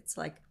grid. It's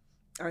like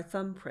our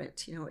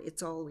thumbprint,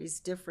 it's always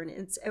different.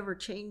 It's ever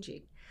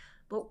changing.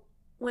 But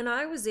when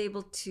I was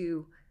able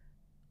to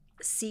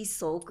see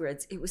soul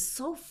grids, it was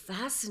so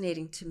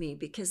fascinating to me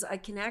because I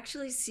can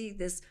actually see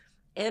this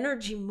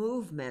energy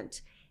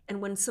movement. And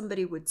when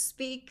somebody would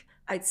speak,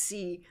 I'd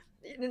see,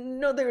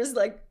 there was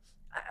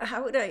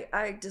how would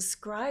I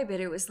describe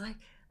it? It was like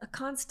a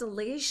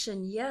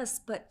constellation, yes,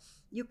 but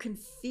you can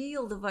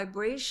feel the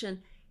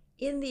vibration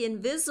in the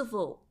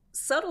invisible,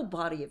 subtle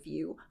body of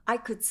you. I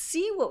could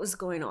see what was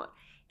going on,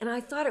 and I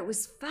thought it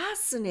was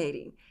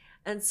fascinating.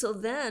 And so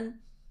then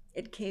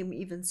it came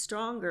even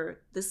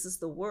stronger. This is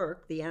the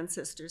work. The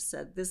ancestors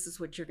said, this is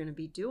what you're going to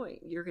be doing.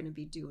 You're going to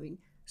be doing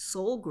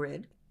soul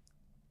grid,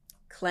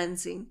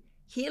 cleansing,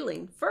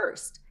 healing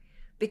first.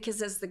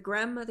 Because as the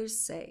grandmothers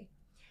say,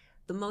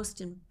 the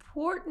most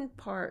important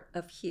part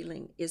of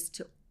healing is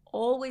to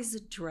always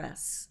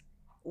address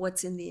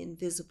what's in the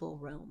invisible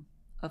realm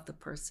of the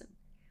person.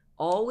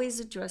 Always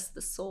address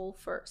the soul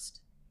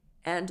first.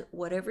 And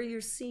whatever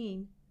you're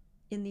seeing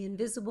in the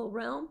invisible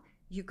realm,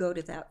 you go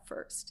to that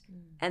first.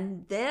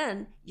 And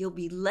then you'll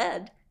be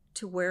led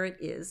to where it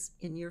is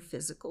in your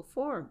physical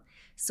form.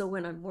 So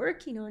when I'm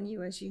working on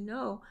you, as you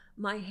know,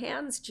 my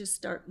hands just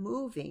start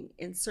moving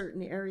in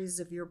certain areas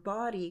of your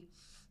body.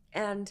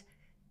 And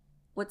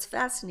what's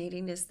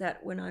fascinating is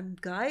that when I'm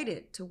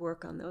guided to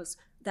work on those,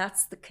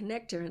 that's the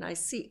connector. And I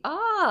see,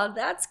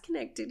 that's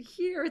connected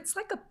here. It's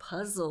like a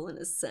puzzle in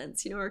a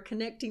sense, or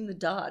connecting the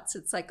dots.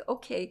 It's like,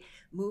 okay,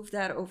 move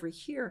that over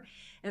here.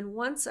 And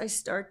once I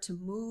start to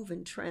move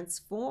and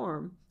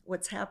transform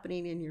what's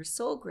happening in your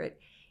soul grid,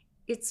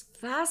 it's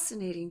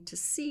fascinating to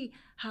see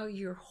how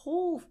your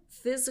whole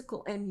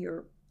physical and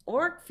your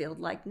auric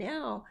field, like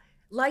now,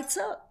 lights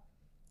up.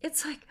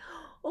 It's like,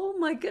 oh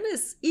my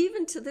goodness,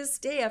 even to this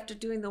day, after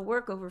doing the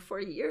work over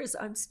 40 years,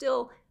 I'm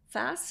still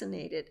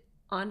fascinated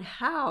on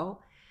how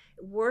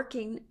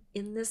working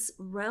in this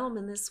realm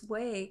in this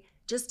way,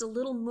 just a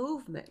little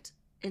movement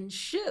and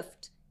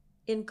shift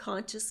in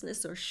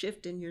consciousness or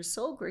shift in your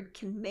soul grid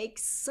can make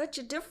such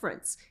a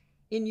difference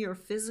in your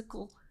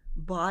physical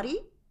body,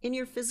 in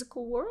your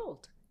physical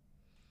world.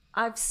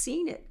 I've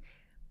seen it.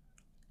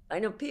 I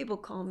know people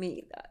call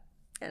me that,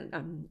 and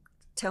I'm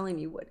telling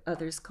you what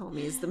others call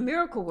me is the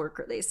miracle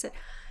worker. They said,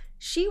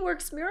 she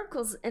works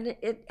miracles, and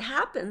it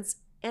happens,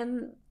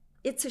 and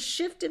it's a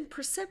shift in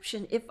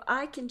perception. If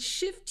I can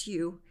shift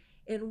you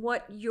in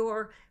what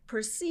you're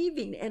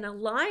perceiving and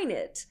align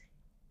it,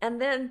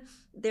 and then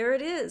there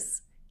it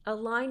is,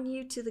 align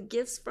you to the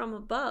gifts from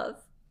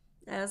above,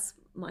 as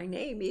my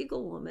name,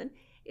 Eaglewoman,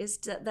 is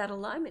that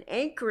alignment,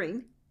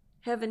 anchoring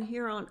heaven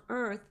here on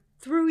earth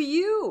through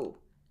you.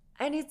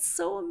 And it's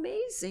so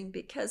amazing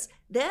because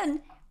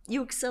then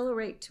you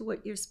accelerate to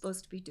what you're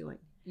supposed to be doing.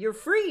 You're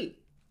free.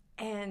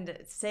 And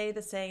say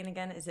the saying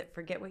again, is it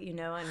forget what you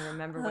know and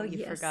remember what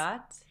you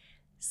forgot?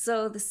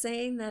 So the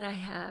saying that I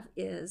have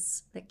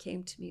is, that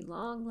came to me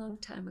long, long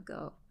time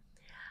ago,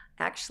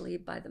 actually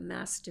by the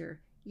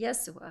master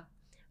Yeshua,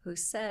 who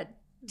said,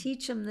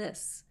 teach them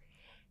this.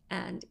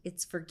 And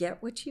it's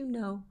forget what you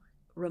know,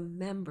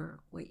 remember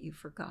what you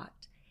forgot.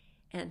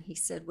 And he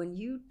said, when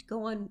you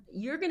go on,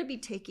 you're going to be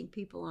taking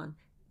people on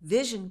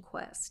vision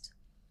quest.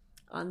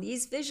 On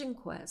these vision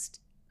quests,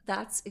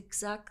 that's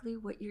exactly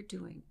what you're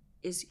doing,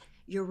 is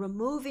you're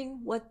removing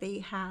what they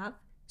have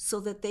so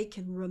that they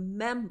can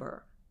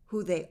remember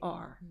who they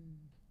are.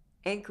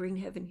 Anchoring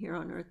heaven here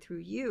on earth through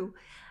you.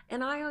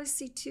 And I always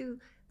see too,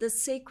 the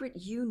sacred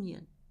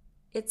union.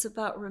 It's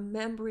about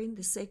remembering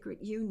the sacred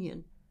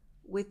union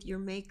with your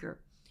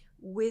maker,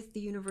 with the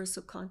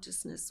universal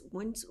consciousness.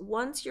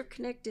 Once you're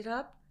connected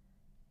up,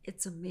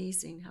 it's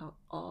amazing how it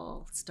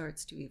all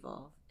starts to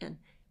evolve and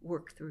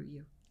work through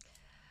you.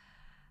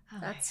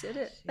 That's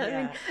it.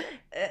 Yeah.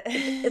 I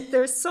mean,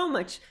 there's so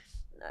much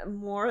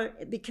more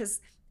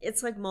because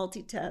it's like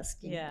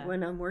multitasking. Yeah.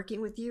 When I'm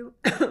working with you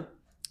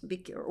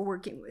or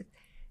working with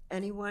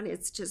anyone,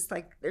 it's just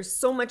like there's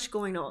so much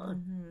going on.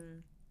 Mm-hmm.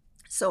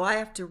 So I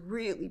have to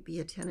really be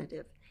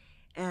attentive.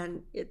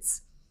 And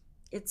it's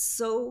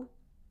so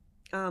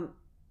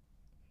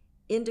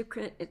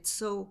endocrine, it's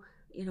so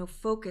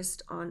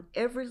focused on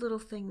every little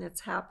thing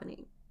that's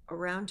happening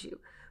around you,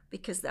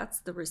 because that's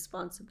the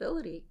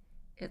responsibility.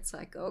 It's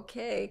like,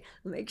 okay,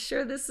 make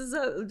sure this is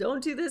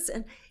don't do this,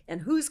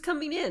 and who's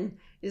coming in?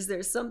 Is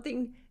there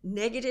something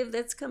negative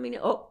that's coming in?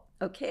 Oh,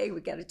 okay,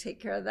 we got to take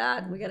care of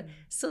that. And we got to.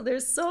 So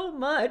there's so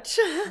much.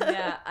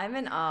 Yeah, I'm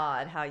in awe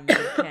at how you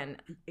can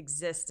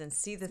exist and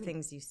see the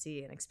things you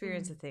see and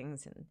experience the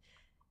things, and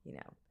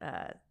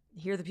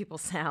hear the people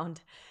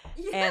sound,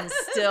 and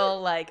still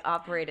like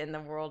operate in the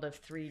world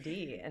of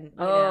 3D. And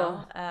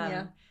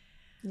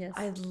yes,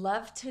 I'd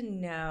love to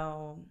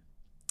know,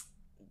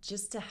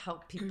 just to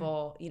help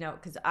people,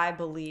 because I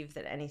believe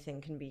that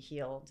anything can be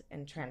healed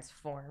and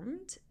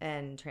transformed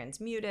and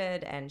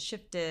transmuted and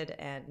shifted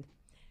and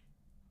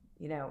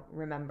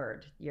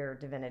remembered, your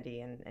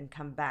divinity, and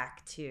come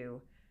back to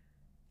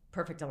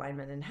perfect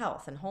alignment and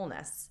health and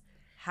wholeness.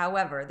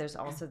 However, there's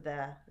also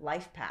the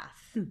life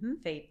path,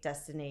 fate,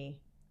 destiny,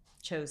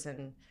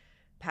 chosen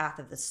path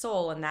of the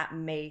soul, and that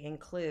may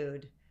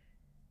include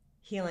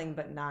healing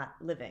but not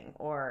living,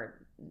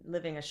 or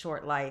living a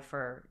short life,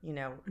 or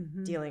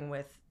dealing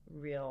with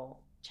real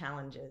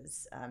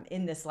challenges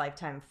in this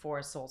lifetime for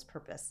a soul's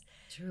purpose.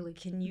 Truly.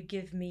 Can you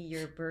give me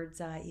your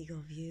bird's eye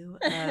eagle view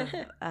of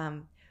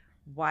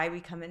why we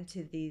come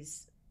into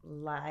these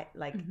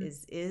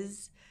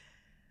is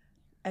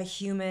a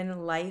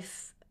human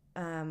life,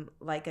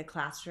 like a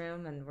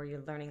classroom, and where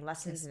you're learning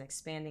lessons Yes. and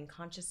expanding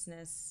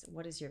consciousness?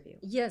 What is your view?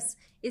 Yes,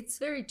 it's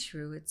very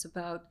true. It's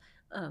about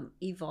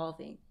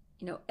evolving,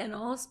 and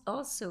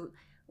also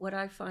what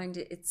I find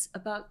it's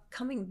about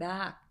coming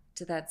back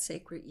to that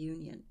sacred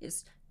union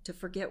is to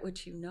forget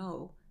what you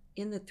know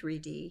in the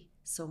 3D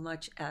so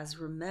much as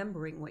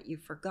remembering what you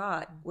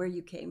forgot, where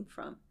you came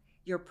from,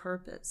 your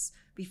purpose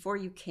before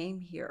you came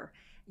here.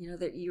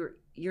 That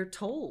you're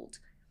told.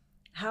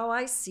 How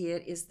I see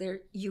it is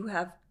you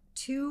have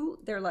two,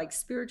 they're like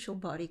spiritual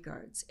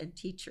bodyguards and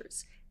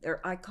teachers.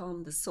 I call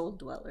them the soul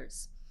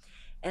dwellers.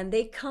 And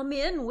they come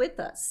in with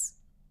us.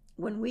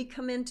 When we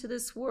come into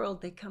this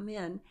world, they come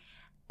in.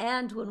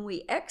 And when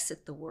we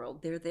exit the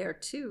world, they're there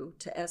too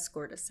to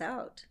escort us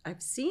out.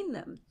 I've seen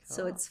them. Cool.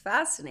 So it's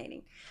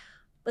fascinating.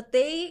 But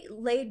they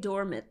lay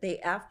dormant.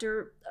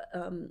 After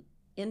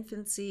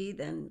infancy,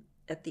 then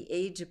at the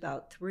age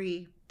about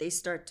 3, they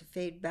start to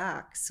fade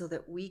back so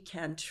that we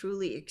can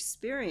truly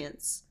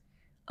experience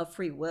a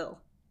free will,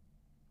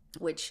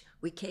 which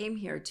we came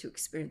here to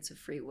experience a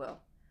free will.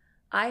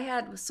 I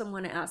had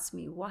someone ask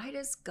me, why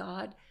does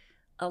God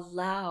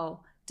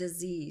allow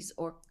disease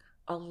or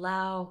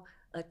allow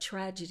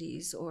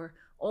tragedies or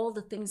all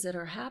the things that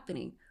are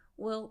happening?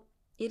 Well,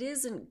 it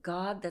isn't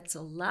God that's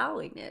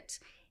allowing it.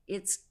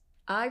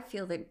 I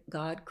feel that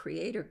God,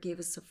 Creator, gave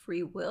us a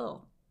free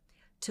will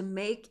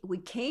we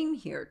came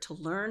here to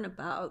learn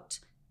about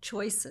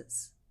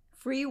choices.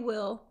 Free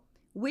will.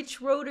 Which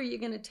road are you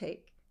going to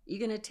take?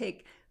 You're going to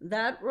take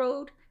that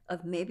road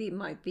of maybe it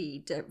might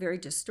be very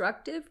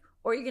destructive,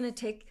 or you're going to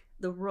take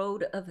the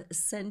road of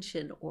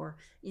ascension or,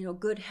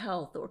 good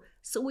health.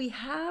 So we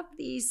have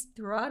these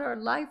throughout our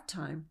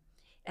lifetime.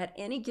 At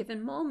any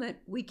given moment,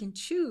 we can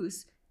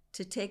choose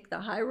to take the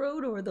high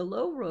road or the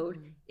low road.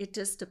 Mm-hmm. It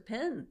just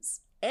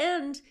depends.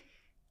 And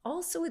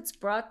also it's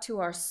brought to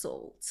our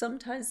soul.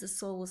 Sometimes the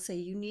soul will say,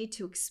 you need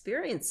to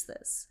experience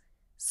this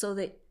so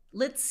that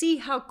let's see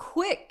how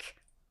quick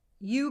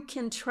you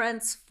can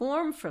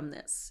transform from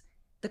this.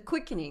 The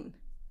quickening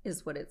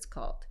is what it's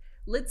called.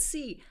 Let's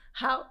see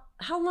how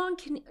long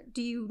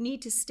do you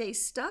need to stay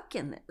stuck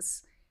in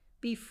this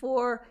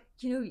before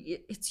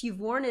you've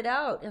worn it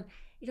out. And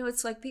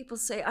it's like people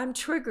say, I'm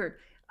triggered.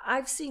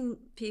 I've seen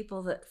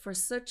people that for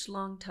such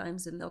long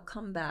times, and they'll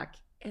come back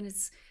and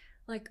it's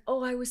like,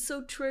 oh, I was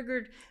so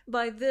triggered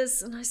by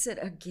this. And I said,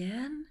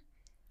 again?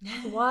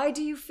 Why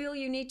do you feel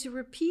you need to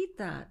repeat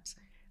that?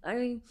 I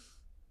mean,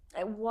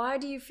 why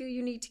do you feel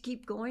you need to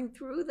keep going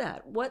through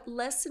that? What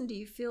lesson do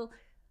you feel?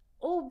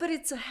 Oh, but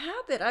it's a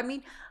habit. I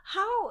mean,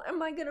 how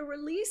am I going to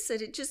release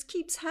it? It just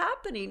keeps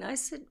happening. I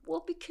said,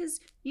 well, because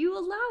you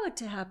allow it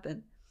to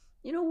happen.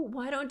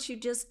 Why don't you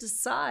just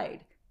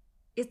decide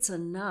it's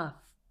enough?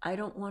 I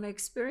don't want to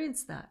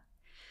experience that.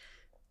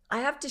 I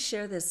have to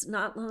share this.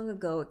 Not long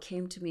ago, it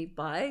came to me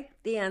by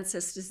the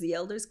ancestors, the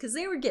elders, because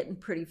they were getting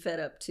pretty fed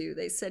up too.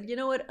 They said, you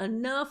know what?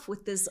 Enough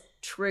with this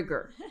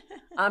trigger.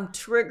 I'm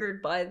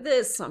triggered by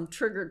this. I'm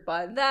triggered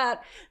by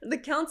that. The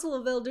Council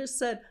of Elders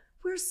said,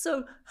 we're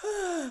so,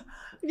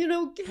 get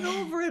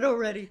over it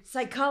already.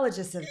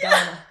 Psychologists have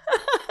gone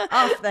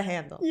off the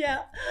handle.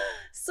 Yeah.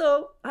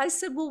 So I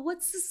said, well,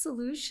 what's the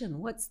solution?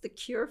 What's the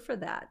cure for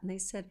that? And they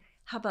said,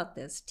 how about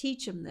this?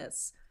 Teach them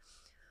this.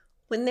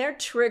 When they're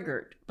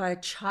triggered by a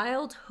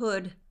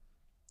childhood,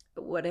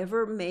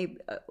 whatever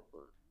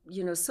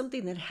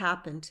something that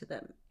happened to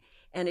them,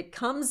 and it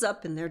comes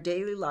up in their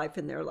daily life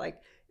and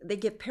they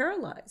get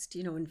paralyzed,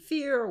 in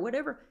fear or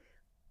whatever.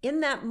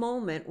 In that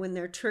moment when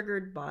they're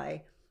triggered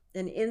by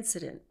an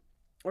incident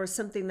or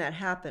something that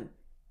happened,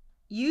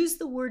 use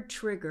the word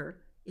trigger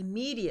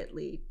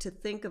immediately to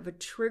think of a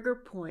trigger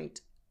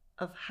point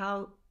of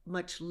how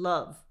much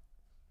love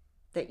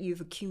that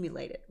you've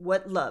accumulated.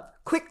 What love?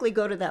 Quickly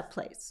go to that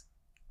place.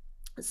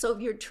 So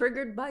if you're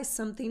triggered by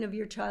something of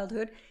your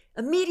childhood,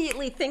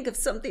 immediately think of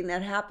something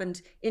that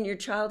happened in your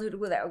childhood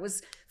that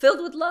was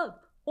filled with love,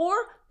 or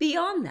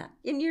beyond that,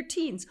 in your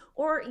teens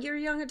or your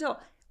young adult.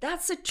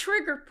 That's a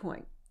trigger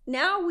point.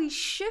 Now we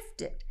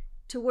shift it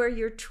to where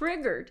you're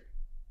triggered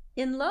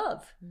in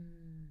love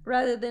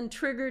rather than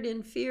triggered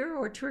in fear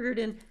or triggered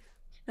in,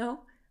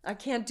 no, I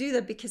can't do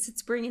that because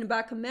it's bringing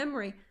back a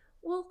memory.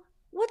 Well,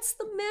 what's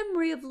the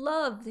memory of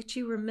love that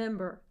you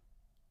remember?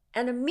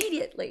 And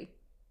immediately,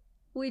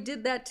 we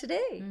did that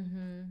today.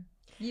 Mm-hmm.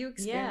 You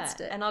experienced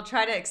it. And I'll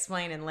try to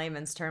explain in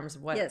layman's terms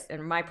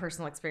in my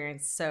personal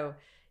experience, so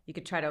you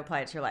could try to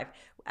apply it to your life.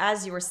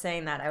 As you were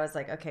saying that, I was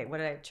like, okay, what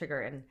did I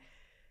trigger? And,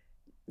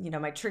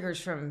 my triggers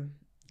from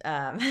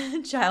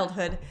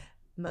childhood,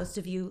 most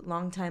of you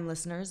longtime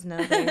listeners know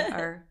they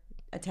are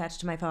attached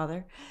to my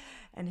father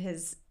and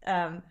his,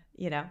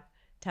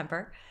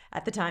 temper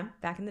at the time,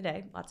 back in the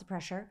day, lots of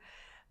pressure.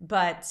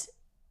 But,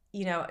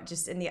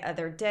 just in the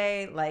other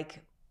day,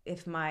 like,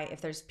 if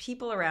there's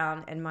people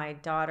around and my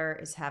daughter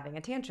is having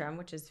a tantrum,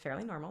 which is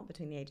fairly normal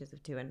between the ages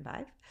of 2 and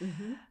 5,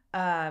 mm-hmm.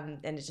 And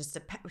it's just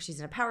she's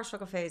in a power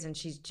struggle phase, and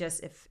she's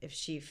just if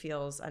she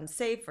feels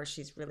unsafe or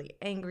she's really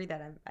angry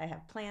that I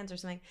have plans or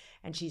something,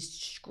 and she's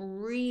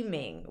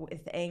screaming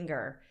with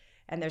anger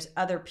and there's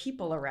other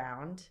people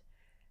around,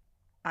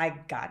 I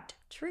got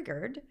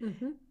triggered,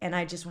 and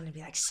I just wanted to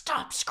be like,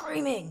 stop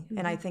screaming.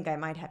 And I think I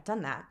might have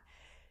done that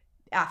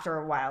after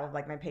a while,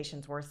 like my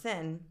patience wore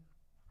thin.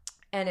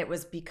 And it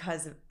was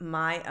because of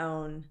my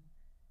own,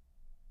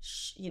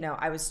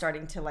 I was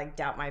starting to like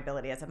doubt my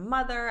ability as a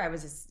mother. I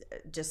was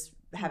just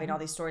having all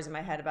these stories in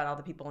my head about all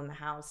the people in the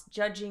house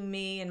judging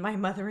me and my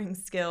mothering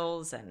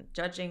skills and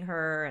judging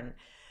her. And,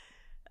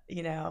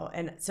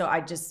 and so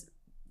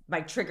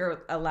my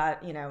trigger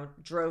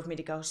drove me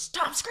to go,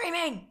 stop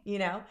screaming,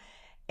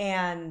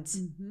 and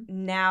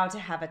now to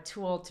have a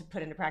tool to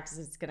put into practice,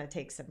 it's going to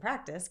take some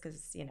practice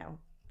because,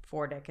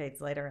 4 decades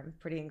later, I'm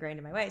pretty ingrained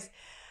in my ways.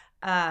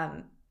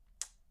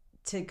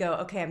 To go,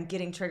 okay, I'm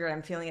getting triggered.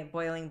 I'm feeling it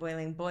boiling.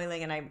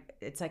 And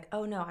it's like,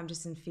 oh no, I'm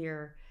just in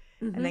fear.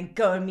 And then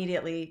go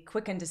immediately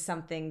quick into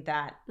something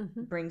that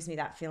brings me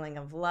that feeling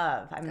of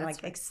love. I'm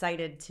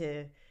excited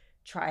to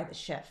try the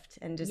shift.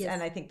 And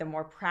and I think the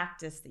more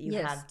practice that you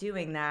have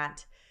doing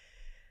that,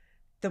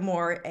 the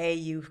more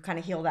you kind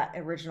of heal that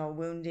original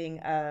wounding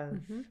of,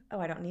 oh,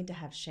 I don't need to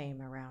have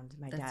shame around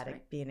my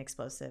dad being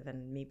explosive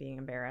and me being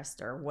embarrassed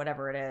or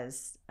whatever it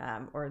is,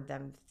 or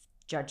them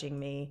judging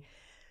me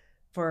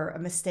for a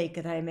mistake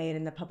that I made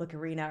in the public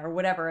arena or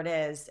whatever it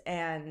is.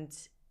 And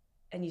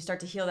you start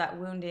to heal that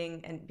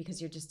wounding, and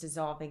because you're just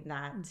dissolving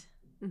that,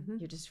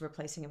 you're just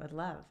replacing it with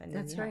love. And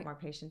then you have more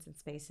patience and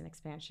space and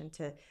expansion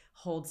to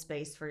hold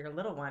space for your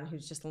little one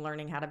who's just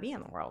learning how to be in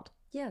the world.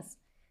 Yes.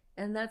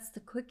 And that's the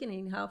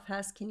quickening. How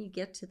fast can you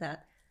get to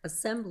that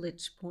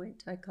assemblage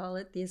point? I call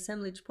it the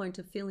assemblage point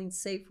of feeling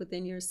safe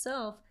within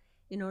yourself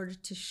in order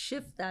to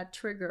shift that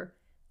trigger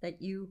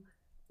that you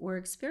were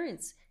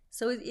experiencing.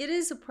 So it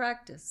is a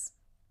practice.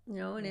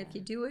 And if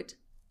you do it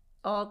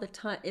all the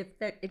time, if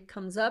that it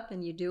comes up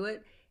and you do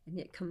it, and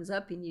it comes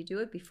up and you do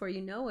it, before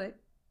you know it,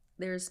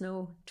 there's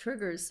no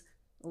triggers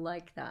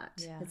like that.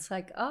 Yeah. It's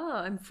like,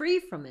 I'm free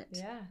from it.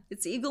 Yeah.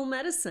 It's eagle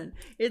medicine.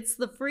 It's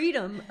the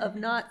freedom of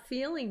not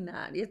feeling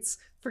that. It's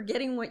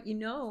forgetting what you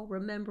know,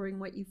 remembering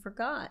what you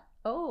forgot.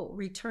 Oh,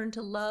 return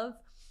to love,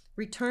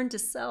 return to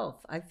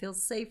self. I feel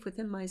safe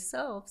within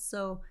myself.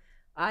 So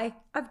I've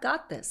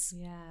got this.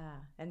 Yeah.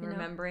 And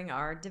remembering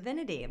our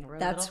divinity. And we're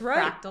little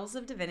fractals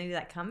of divinity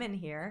that come in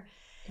here.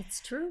 It's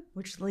true.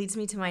 Which leads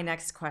me to my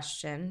next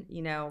question.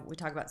 We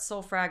talk about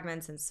soul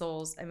fragments and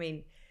souls. I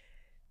mean,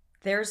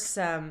 there's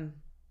some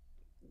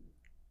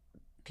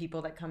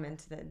people that come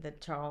into the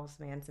Charles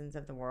Mansons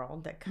of the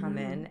world that come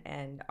in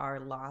and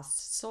are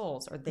lost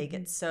souls, or they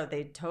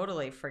they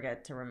totally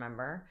forget to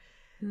remember.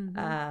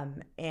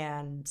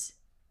 And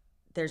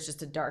there's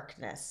just a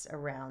darkness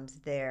around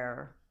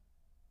their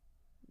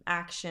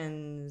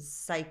actions,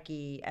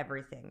 psyche,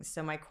 everything.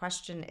 So my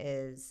question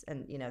is,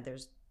 and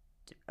there's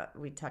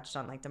we touched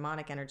on like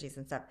demonic energies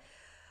and stuff.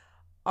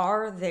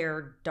 Are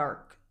there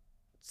dark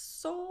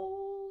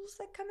souls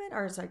that come in,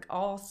 or is like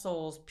all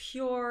souls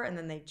pure and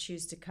then they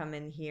choose to come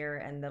in here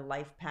and the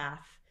life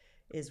path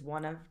is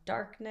one of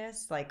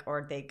darkness, like,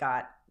 or they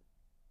got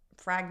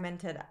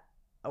fragmented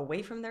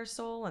away from their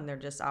soul and they're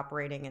just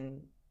operating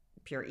in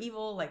pure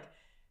evil? Like,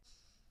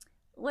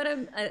 what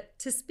I'm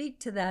to speak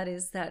to that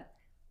is that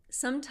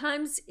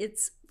sometimes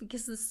it's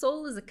because the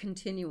soul is a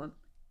continuum.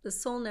 The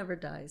soul never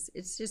dies.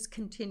 It just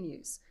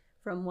continues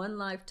from one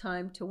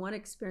lifetime to one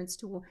experience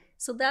to one.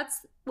 So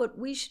that's what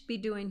we should be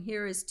doing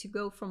here, is to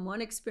go from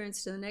one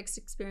experience to the next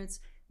experience,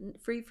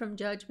 free from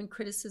judgment,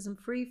 criticism,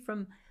 free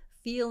from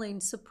feeling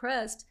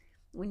suppressed.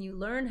 When you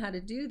learn how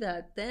to do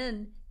that,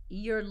 then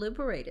you're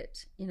liberated,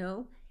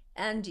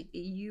 and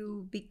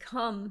you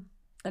become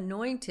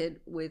anointed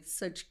with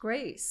such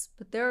grace.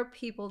 But there are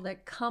people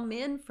that come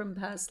in from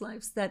past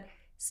lives that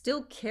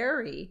still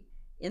carry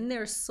in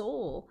their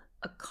soul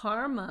a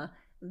karma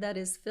that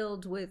is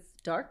filled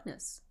with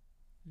darkness.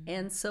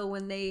 And so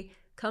when they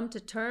come to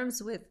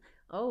terms with,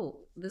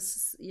 this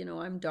is,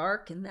 I'm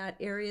dark in that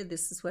area,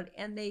 this is what,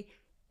 and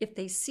if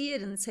they see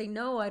it and say,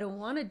 no, I don't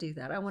want to do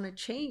that, I want to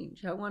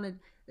change, I want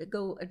to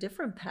go a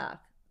different path,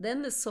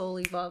 then the soul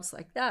evolves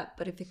like that.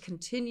 But if it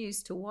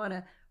continues to want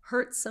to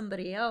hurt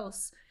somebody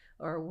else,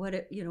 or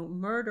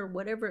murder,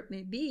 whatever it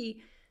may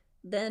be,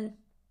 then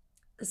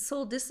the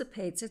soul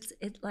dissipates.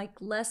 It like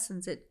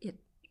lessens.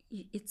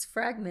 It's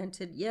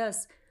fragmented,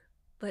 yes,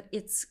 but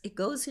it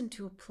goes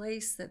into a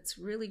place that's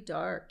really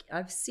dark.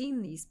 I've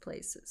seen these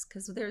places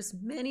because there's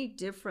many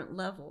different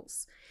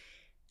levels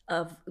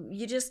of,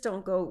 you just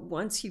don't go,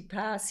 once you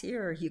pass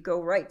here, you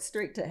go right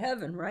straight to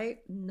heaven, right?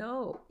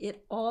 No,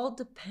 it all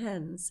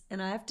depends.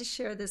 And I have to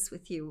share this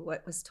with you,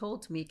 what was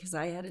told to me, because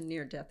I had a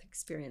near-death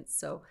experience.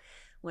 So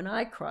when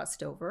I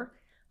crossed over,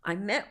 I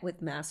met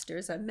with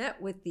masters, I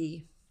met with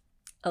the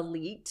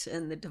elite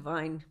and the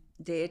divine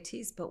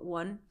deities, but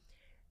one,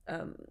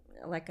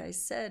 like I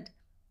said,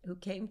 who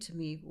came to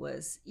me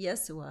was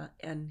Yeshua,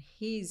 and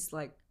he's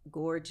like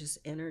gorgeous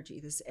energy,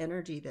 this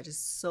energy that is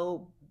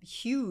so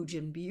huge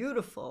and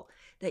beautiful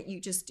that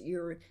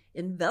you're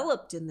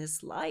enveloped in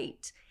this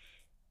light.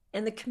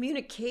 And the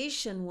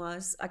communication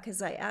was,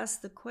 because I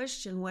asked the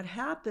question, what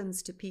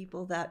happens to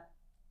people that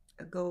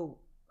go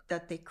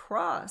that they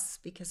cross,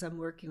 because I'm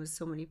working with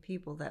so many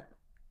people that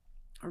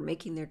are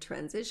making their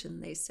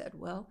transition, they said,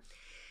 well,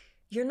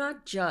 you're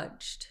not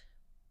judged.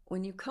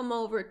 When you come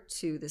over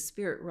to the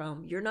spirit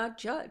realm, you're not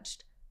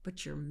judged,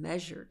 but you're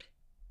measured.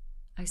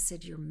 I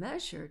said, you're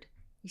measured?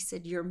 He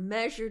said, you're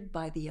measured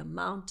by the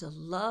amount of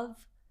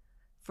love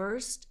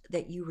first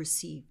that you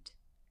received.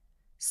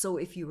 So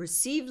if you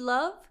receive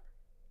love,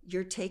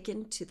 you're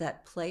taken to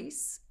that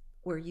place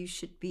where you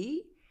should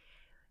be.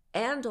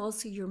 And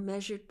also you're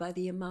measured by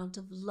the amount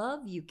of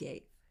love you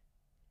gave.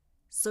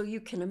 So you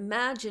can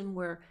imagine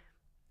where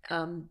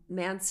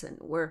Manson,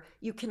 where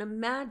you can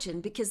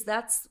imagine, because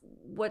that's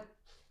what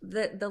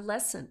the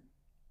lesson.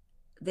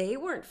 They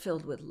weren't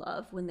filled with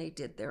love when they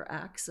did their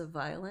acts of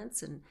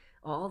violence and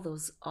all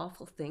those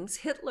awful things.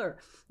 Hitler,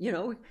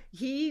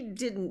 he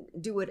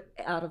didn't do it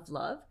out of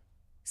love.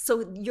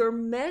 So you're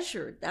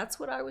measured, that's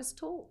what I was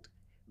told,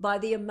 by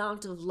the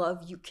amount of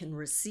love you can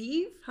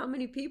receive. How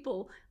many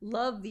people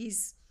love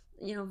these,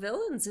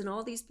 villains and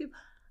all these people?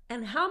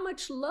 And how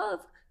much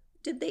love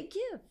did they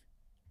give?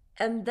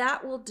 And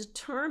that will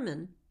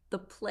determine the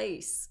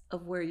place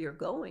of where you're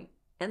going.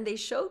 And they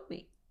showed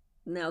me.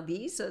 Now,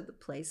 these are the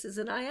places,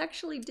 and I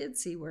actually did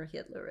see where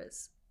Hitler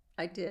is.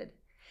 I did.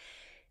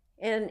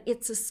 And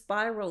it's a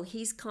spiral.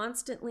 He's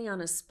constantly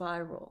on a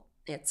spiral.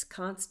 It's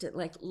constant,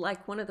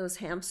 like one of those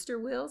hamster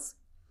wheels.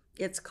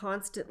 It's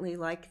constantly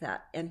like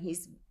that. And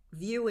he's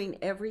viewing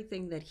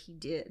everything that he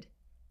did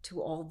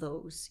to all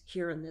those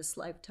here in this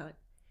lifetime.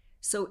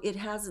 So it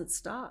hasn't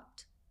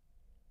stopped.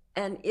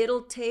 And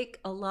it'll take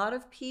a lot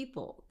of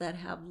people that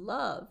have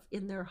love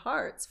in their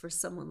hearts for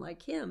someone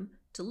like him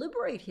to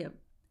liberate him.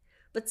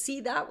 But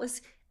see, that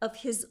was of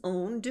his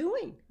own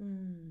doing.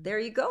 There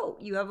you go.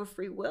 You have a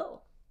free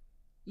will.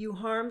 You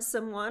harm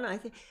someone. I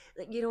think,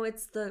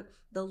 it's the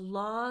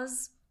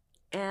laws,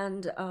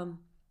 and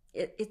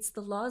it's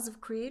the laws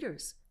of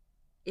creators.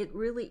 It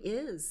really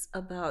is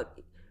about,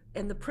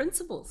 and the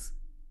principles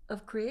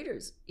of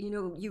creators.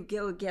 You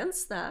go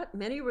against that.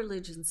 Many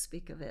religions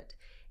speak of it.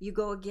 You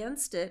go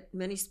against it.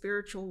 Many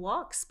spiritual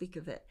walks speak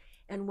of it.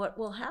 And what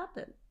will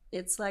happen?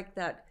 It's like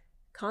that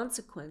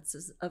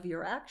consequences of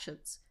your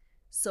actions.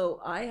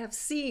 So I have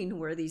seen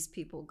where these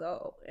people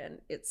go, and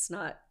it's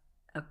not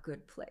a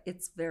good place.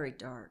 It's very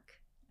dark.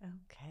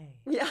 Okay.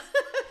 Yeah.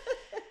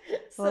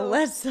 Well,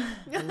 let's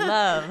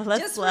love.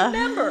 Let's just love.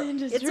 Remember,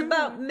 just it's remember.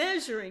 about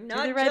measuring,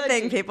 not do the right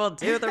judging. thing, people.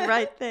 Do the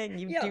right thing.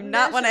 You do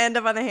not want to end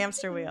up on the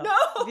hamster wheel,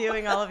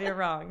 viewing all of your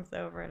wrongs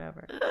over and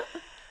over.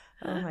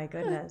 Oh my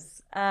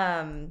goodness.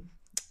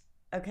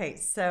 Okay,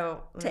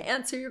 so to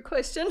answer your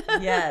question,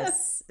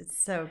 yes, it's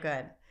so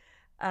good.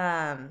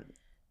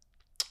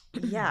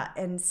 Yeah,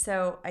 and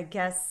so I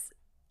guess,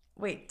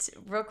 wait,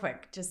 real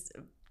quick, just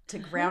to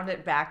ground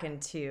it back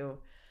into,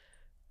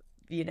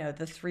 the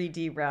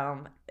 3D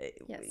realm.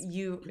 Yes.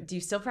 Do you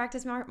still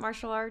practice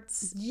martial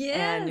arts? Yes.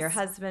 And your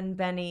husband,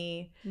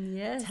 Benny.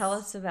 Yes. Tell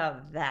us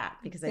about that,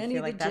 because Benny I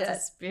feel like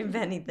that's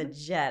Benny the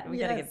Jet. We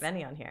got to get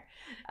Benny on here.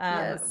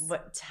 Yes.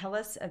 Tell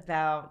us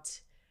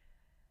about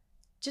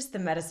just the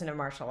medicine of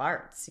martial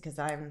arts, because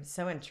I'm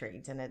so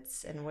intrigued,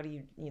 and what do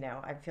you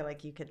I feel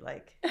like you could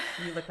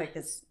you look like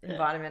this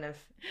embodiment of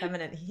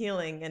feminine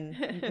healing, and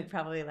you could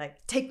probably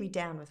take me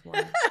down with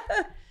one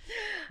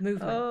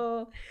movement.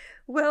 Oh,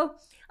 well,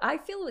 I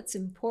feel it's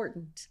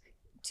important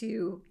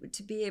to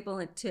be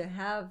able to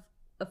have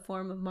a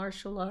form of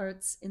martial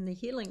arts in the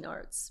healing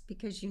arts,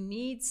 because you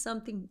need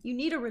something, you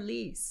need a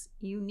release,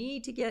 you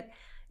need to get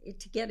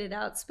it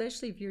out,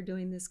 especially if you're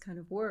doing this kind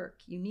of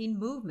work. You need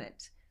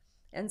movement.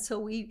 And so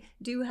we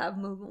do have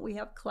movement. We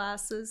have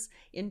classes.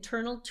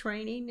 Internal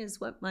training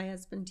is what my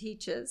husband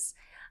teaches.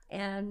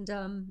 And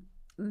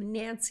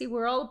Nancy,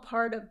 we're all a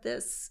part of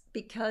this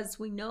because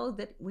we know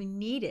that we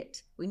need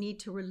it. We need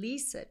to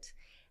release it.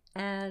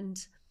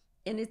 And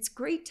it's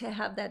great to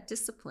have that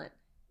discipline,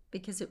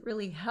 because it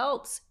really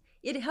helps.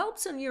 It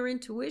helps on your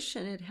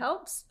intuition. It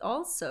helps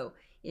also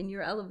in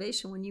your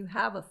elevation when you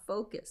have a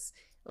focus,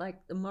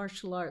 like the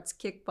martial arts,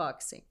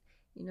 kickboxing,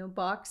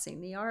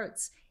 boxing, the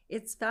arts.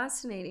 It's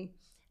fascinating.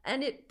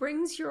 And it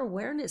brings your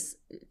awareness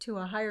to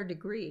a higher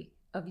degree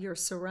of your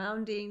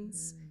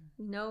surroundings,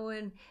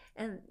 and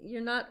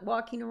you're not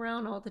walking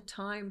around all the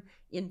time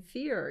in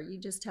fear. You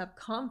just have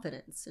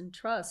confidence and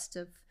trust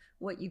of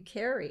what you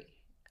carry.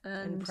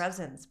 And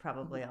presence,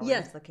 probably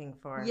always looking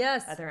for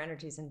other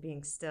energies and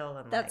being still.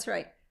 And that's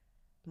right.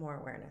 More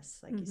awareness,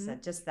 like you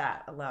said, just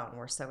that alone.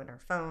 We're so in our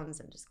phones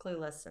and just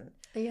clueless. And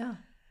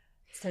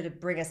so to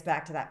bring us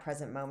back to that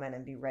present moment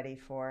and be ready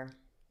for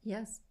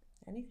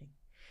anything.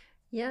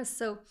 Yes,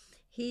 so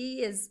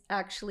he's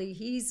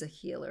a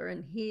healer,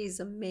 and he's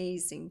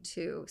amazing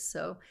too.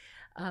 So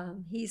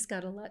he's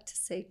got a lot to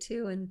say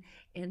too,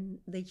 and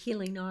the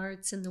healing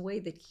arts, and the way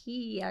that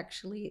he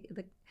actually,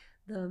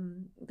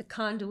 the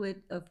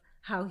conduit of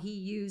how he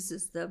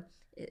uses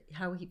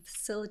how he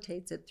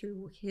facilitates it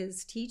through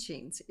his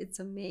teachings. It's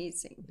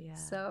amazing. Yeah.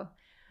 So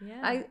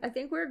I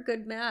think we're a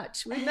good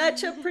match. We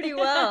match up pretty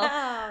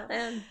well.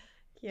 And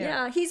cute.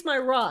 Yeah, he's my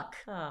rock.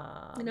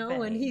 Aw, You know, Benny.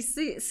 when he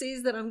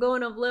sees that I'm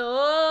going up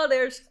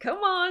little, come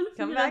on.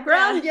 Come back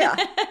ground. down.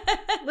 Yeah.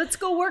 Let's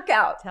go work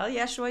out. Tell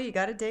Yeshua you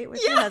got a date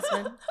with your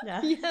husband.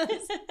 Yeah.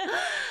 Yes.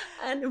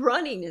 And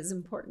running is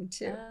important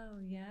too. Oh,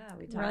 yeah.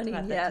 We talked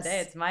about that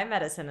today. It's my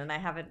medicine, and I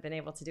haven't been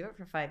able to do it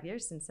for 5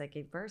 years since I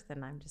gave birth.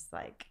 And I'm just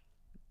like,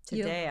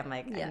 today, I'm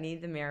like, I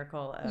need the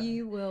miracle of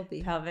you will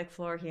be pelvic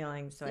floor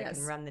healing so I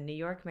can run the New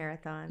York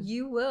Marathon.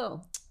 You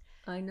will.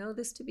 I know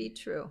this to be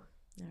true.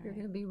 You're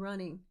going to be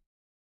running.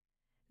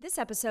 This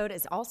episode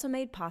is also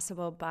made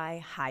possible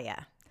by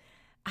Haya.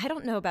 I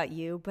don't know about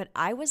you, but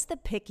I was the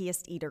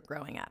pickiest eater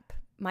growing up.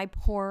 My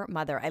poor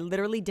mother. I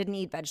literally didn't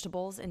eat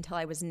vegetables until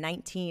I was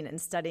 19 and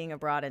studying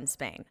abroad in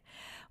Spain.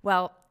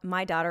 Well,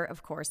 my daughter,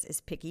 of course,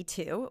 is picky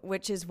too,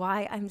 which is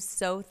why I'm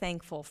so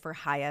thankful for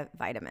Haya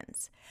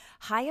vitamins.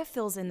 Haya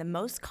fills in the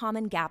most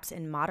common gaps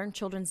in modern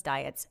children's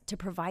diets to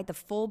provide the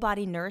full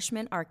body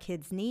nourishment our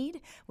kids need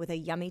with a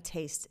yummy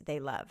taste they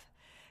love.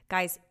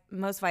 Guys,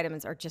 most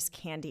vitamins are just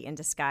candy in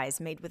disguise,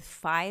 made with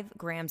 5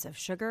 grams of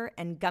sugar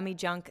and gummy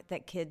junk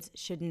that kids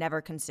should never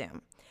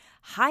consume.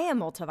 Haya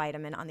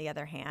multivitamin, on the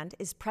other hand,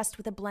 is pressed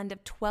with a blend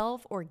of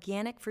 12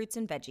 organic fruits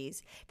and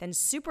veggies, then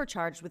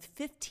supercharged with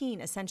 15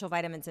 essential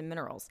vitamins and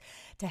minerals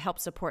to help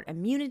support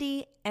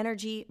immunity,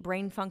 energy,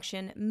 brain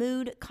function,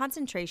 mood,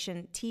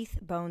 concentration, teeth,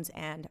 bones,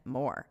 and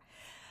more.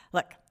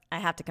 Look, I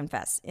have to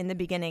confess, in the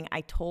beginning,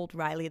 I told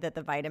Riley that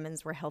the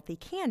vitamins were healthy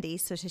candy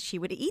so she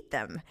would eat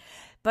them.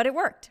 But it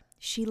worked.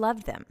 She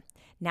loved them.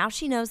 Now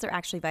she knows they're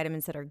actually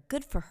vitamins that are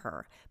good for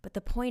her. But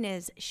the point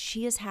is,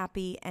 she is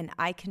happy and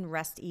I can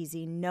rest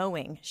easy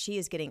knowing she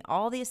is getting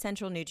all the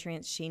essential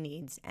nutrients she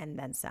needs and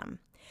then some.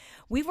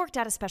 We've worked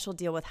out a special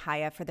deal with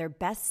Haya for their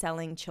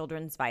best-selling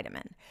children's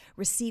vitamin.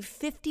 Receive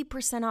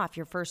 50% off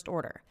your first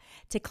order.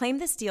 To claim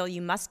this deal,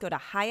 you must go to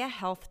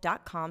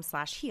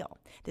hayahealth.com/heal.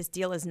 This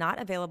deal is not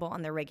available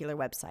on their regular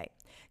website.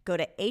 Go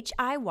to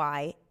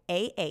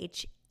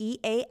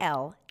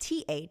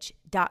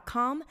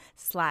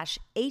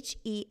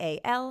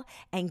HIYAHEALTH.com/HEAL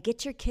and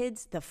get your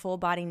kids the full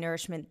body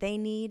nourishment they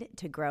need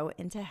to grow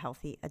into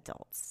healthy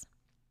adults.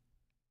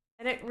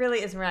 And it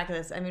really is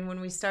miraculous. I mean, when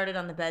we started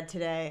on the bed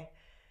today,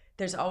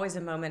 there's always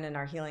a moment in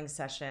our healing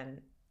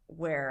session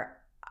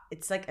where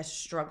it's like a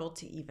struggle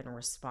to even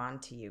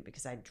respond to you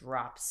because I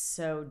drop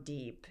so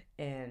deep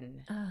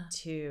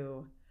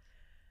into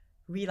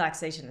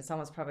relaxation. It's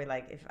almost probably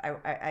like if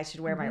I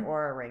should wear my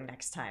Aura ring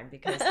next time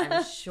because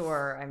I'm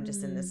sure I'm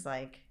just in this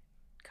like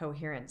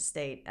coherent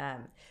state.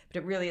 But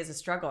it really is a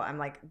struggle. I'm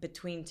like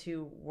between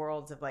two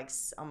worlds of like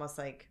almost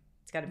like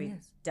it's got to be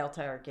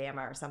delta or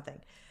gamma or something.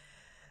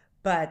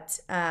 But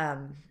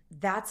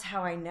that's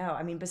how I know.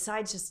 I mean,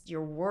 besides just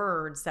your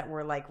words that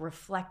were like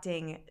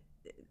reflecting,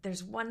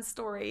 there's one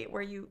story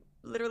where you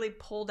literally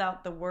pulled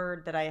out the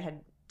word that I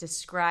had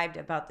described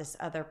about this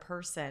other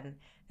person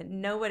that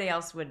nobody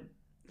else would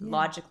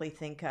logically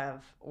think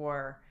of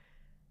or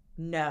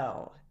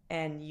know.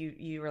 And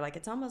you were like,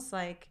 it's almost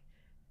like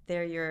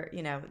they're your,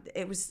 you know,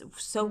 it was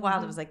so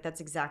wild. It was like,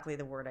 that's exactly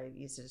the word I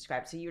used to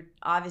describe. So you're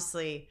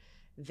obviously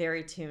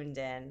very tuned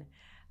in.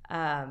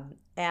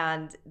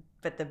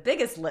 But the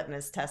biggest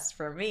litmus test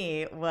for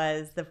me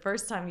was the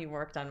first time you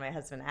worked on my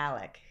husband,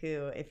 Alec,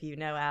 who, if you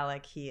know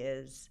Alec, he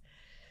is,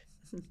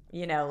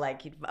 you know,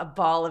 like a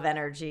ball of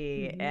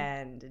energy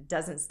and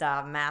doesn't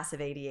stop, massive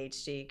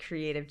ADHD,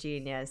 creative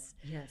genius.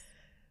 Yes.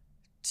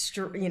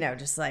 You know,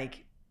 just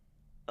like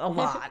a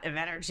lot of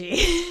energy.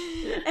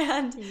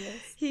 And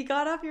he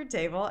got off your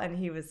table and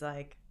he was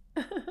like,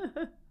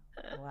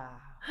 wow.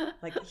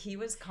 Like he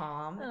was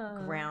calm,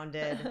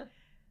 grounded.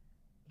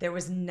 There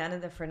was none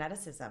of the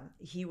freneticism.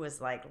 He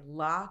was like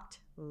locked,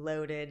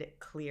 loaded,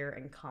 clear,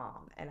 and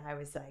calm. And I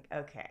was like,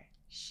 okay,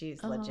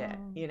 she's legit,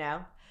 you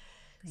know?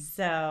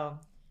 So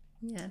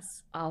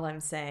yes, all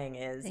I'm saying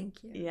is,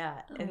 thank you.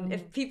 Yeah. And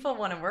if people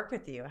want to work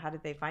with you, how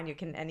did they find you?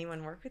 Can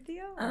anyone work with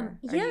you?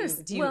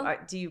 Yes.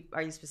 Are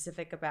you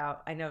specific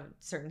about, I know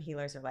certain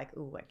healers are like,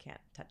 ooh, I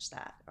can't touch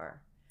that,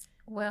 or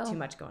too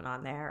much going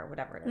on there, or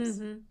whatever it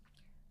is.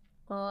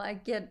 Well, I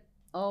get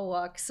all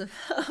walks of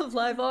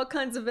life, all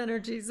kinds of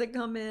energies that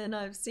come in.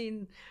 I've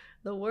seen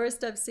the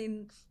worst, I've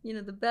seen, you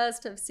know, the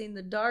best, I've seen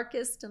the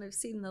darkest, and I've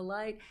seen the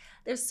light.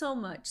 There's so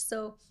much.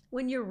 So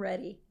when you're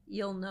ready,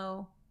 you'll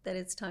know that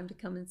it's time to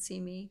come and see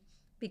me,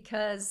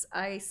 because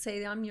I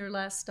say I'm your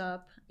last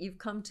stop. You've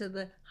come to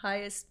the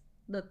highest,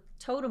 the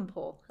totem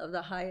pole of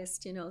the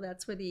highest, you know,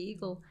 that's where the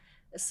eagle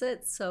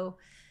sits. So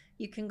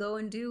you can go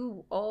and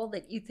do all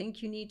that you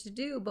think you need to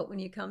do, but when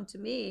you come to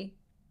me,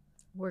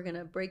 we're going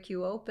to break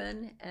you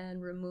open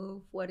and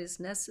remove what is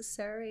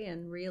necessary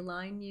and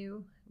realign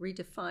you,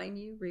 redefine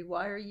you,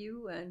 rewire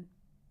you, and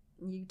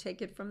you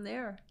take it from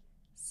there.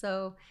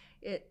 So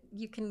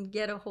you can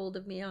get a hold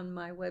of me on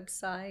my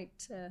website,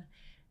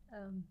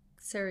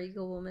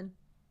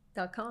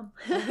 SaraEaglewoman.com.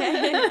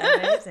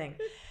 Amazing.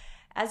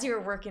 As you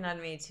were working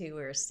on me too,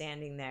 we were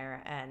standing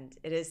there, and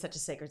it is such a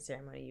sacred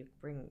ceremony. You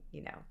bring,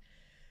 you know,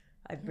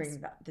 I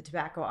bring the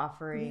tobacco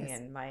offering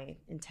and my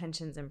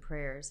intentions and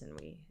prayers, and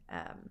we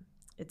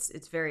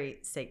it's very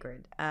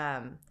sacred.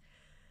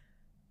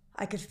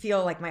 I could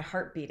feel like my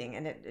heart beating,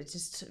 and it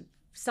just,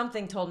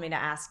 something told me to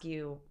ask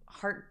you,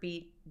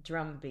 heartbeat,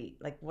 drum beat,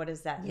 like what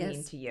does that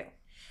mean to you?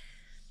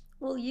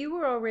 Well, you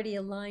were already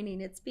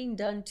aligning. It's being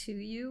done to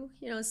you.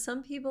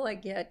 Some people I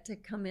get to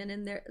come in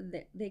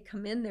and they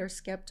come in, they're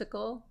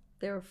skeptical.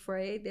 They're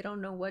afraid. They don't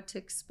know what to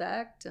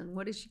expect. And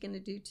what is she going to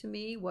do to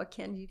me? What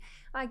can you?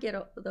 I get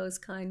those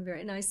kind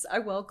very nice. I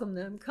welcome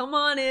them. Come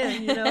on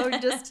in,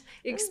 just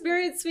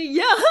experience me.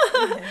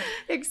 Yeah.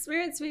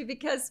 Experience me,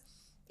 because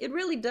it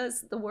really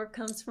does. The work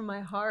comes from my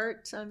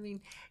heart. I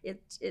mean,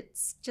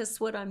 it's just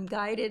what I'm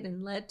guided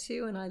and led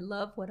to. And I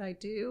love what I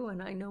do.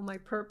 And I know my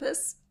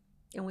purpose.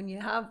 And when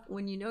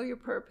you know your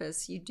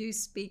purpose, you do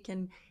speak,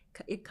 and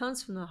it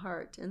comes from the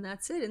heart, and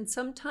that's it. And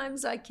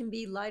sometimes I can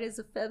be light as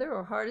a feather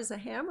or hard as a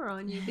hammer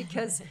on you,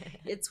 because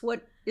it's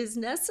what is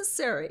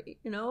necessary.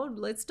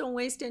 Let's don't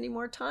waste any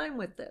more time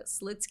with this.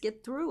 Let's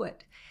get through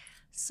it.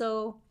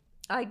 So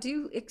I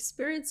do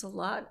experience a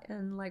lot.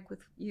 And like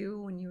with you,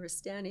 when you were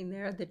standing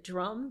there, the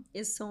drum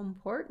is so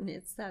important.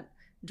 It's that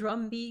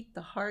drum beat,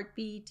 the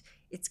heartbeat.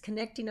 It's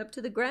connecting up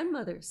to the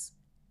grandmothers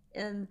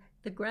and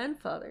the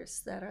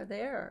grandfathers that are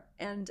there.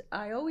 And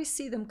I always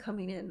see them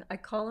coming in. I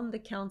call them the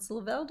Council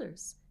of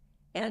Elders.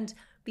 And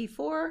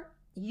before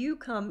you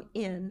come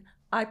in,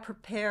 I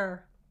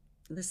prepare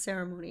the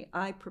ceremony.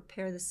 I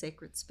prepare the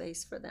sacred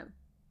space for them.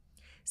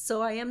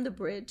 So I am the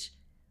bridge.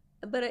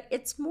 But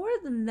it's more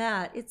than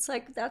that. It's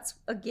like, that's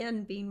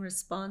again being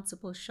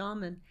responsible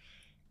shaman,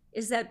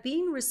 is that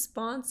being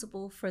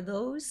responsible for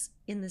those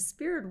in the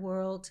spirit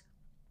world,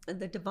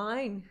 the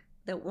divine,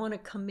 that want to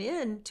come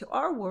in to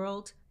our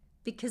world,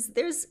 because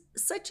there's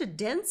such a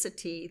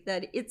density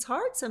that it's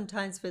hard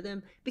sometimes for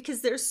them,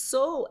 because they're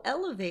so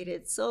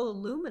elevated, so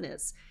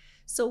luminous.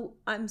 So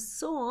I'm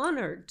so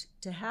honored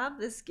to have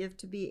this gift,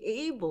 to be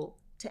able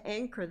to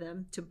anchor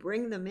them, to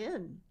bring them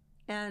in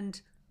and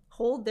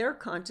hold their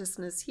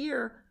consciousness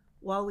here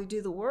while we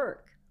do the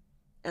work.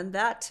 And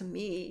that, to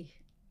me,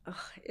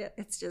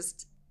 it's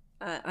just,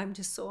 I'm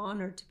just so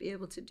honored to be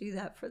able to do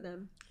that for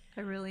them.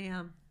 I really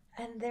am.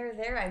 And they're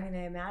there. I mean,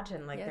 I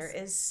imagine there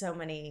is so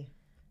many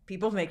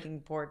people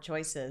making poor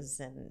choices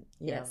and,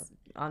 you know,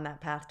 on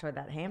that path toward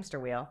that hamster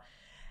wheel.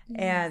 Yes.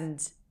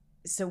 And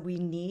so we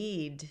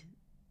need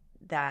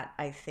that,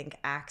 I think,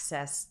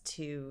 access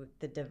to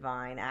the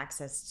divine,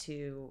 access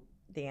to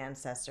the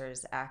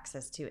ancestors,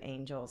 access to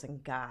angels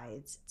and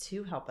guides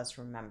to help us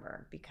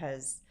remember.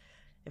 Because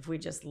if we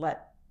just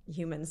let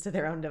humans to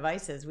their own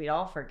devices, we'd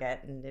all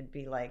forget, and it'd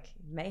be like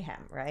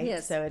mayhem, right?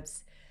 Yes. So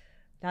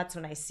that's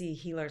when I see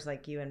healers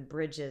like you and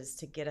bridges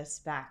to get us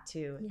back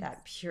to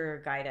that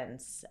pure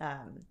guidance.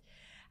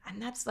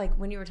 And that's like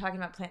when you were talking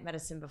about plant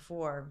medicine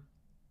before,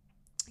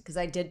 because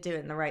I did do it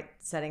in the right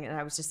setting, and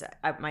I was just,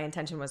 my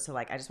intention was to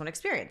I just want to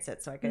experience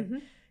it so I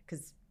could,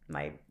 because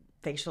my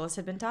facialist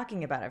had been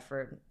talking about it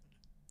for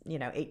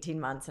 18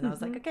 months, and I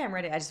was like, okay, I'm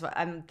ready.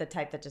 I'm the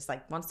type that just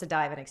wants to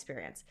dive and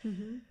experience.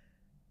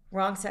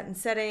 Wrong set and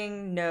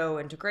setting, no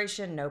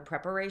integration, no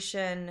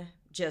preparation,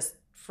 just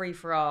free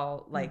for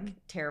all,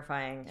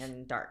 terrifying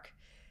and dark.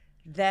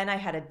 Then I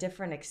had a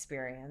different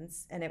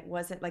experience, and it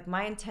wasn't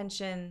my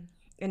intention,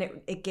 and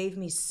it gave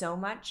me so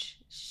much.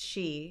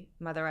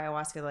 Mother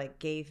Ayahuasca,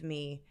 gave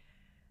me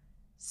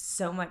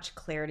so much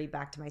clarity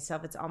back to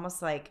myself. It's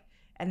almost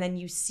and then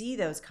you see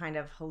those kind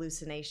of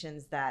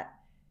hallucinations that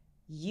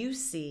you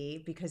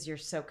see because you're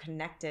so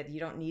connected. You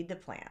don't need the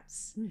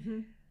plants.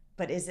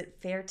 But is it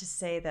fair to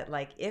say that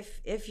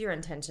if your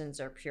intentions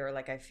are pure,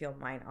 like I feel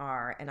mine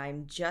are, and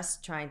I'm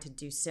just trying to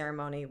do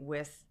ceremony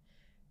with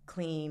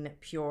clean,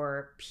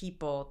 pure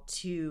people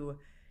to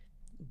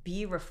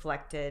be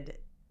reflected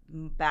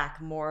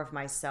back more of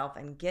myself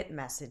and get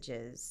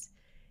messages,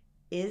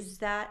 is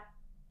that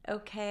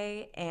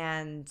okay?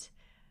 And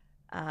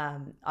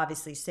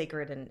obviously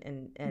sacred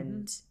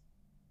and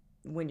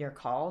when you're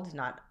called,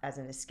 not as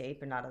an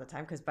escape and not all the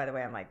time. Because by the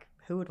way, I'm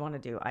who would want to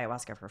do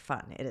ayahuasca for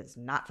fun? It is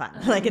not fun.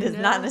 It is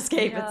not an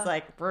escape. Yeah.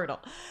 It's brutal.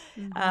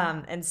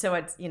 And so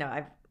it's,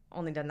 I've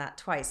only done that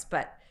twice,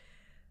 but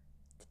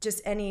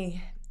just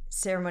any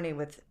ceremony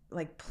with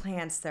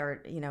plants that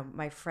are,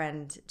 my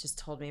friend just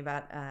told me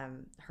about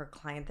her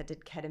client that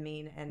did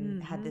ketamine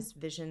and had this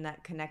vision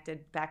that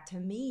connected back to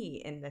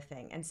me in the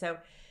thing. And so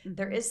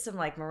there is some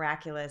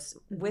miraculous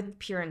with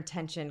pure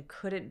intention.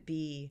 Could it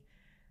be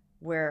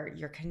where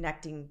you're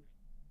connecting,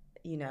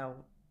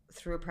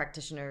 through a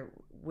practitioner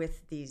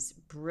with these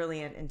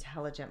brilliant,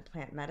 intelligent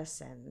plant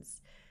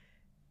medicines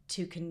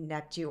to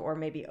connect you, or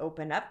maybe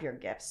open up your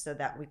gifts so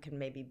that we can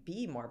maybe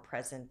be more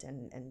present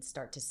and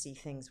start to see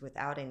things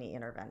without any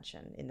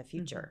intervention in the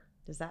future.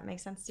 Does that make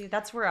sense to you?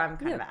 That's where I'm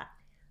kind of at.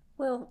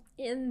 Well,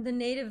 in the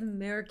Native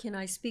American,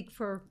 I speak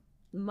for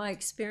my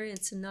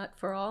experience and not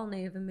for all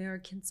Native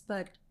Americans,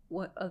 but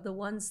what of the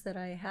ones that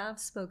I have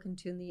spoken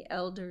to and the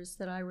elders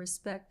that I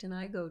respect and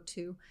I go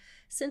to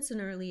since an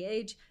early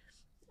age.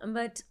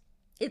 But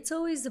it's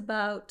always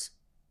about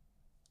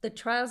the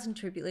trials and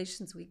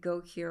tribulations we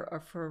go here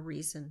are for a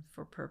reason,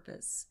 for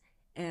purpose.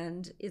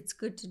 And it's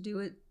good to do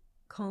it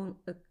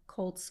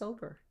cold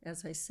sober,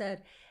 as I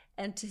said,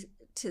 and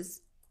to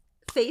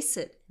face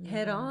it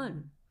head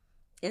on,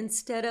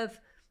 instead of,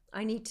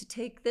 I need to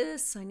take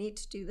this, I need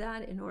to do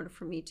that in order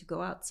for me to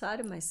go outside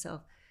of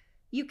myself.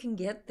 You can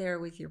get there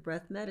with your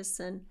breath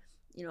medicine.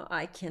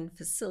 I can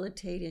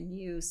facilitate in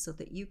you so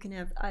that you can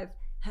have, I've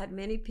had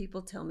many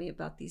people tell me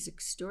about these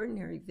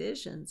extraordinary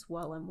visions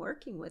while I'm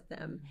working with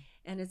them.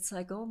 And it's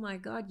like, oh my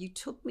God, you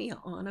took me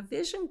on a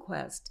vision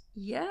quest.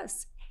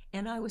 Yes.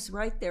 And I was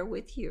right there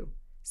with you.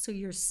 So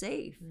you're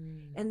safe.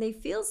 And they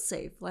feel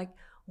safe. Like,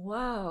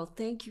 wow,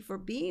 thank you for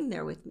being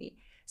there with me.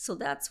 So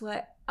that's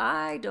why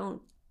I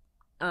don't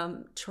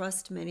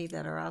trust many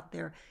that are out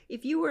there.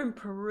 If you were in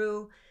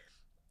Peru,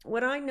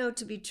 what I know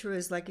to be true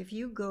is, like, if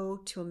you go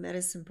to a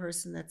medicine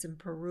person that's in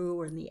Peru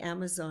or in the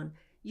Amazon,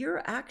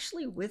 you're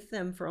actually with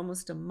them for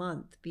almost a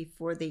month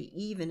before they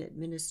even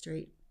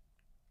administrate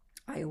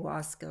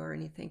ayahuasca or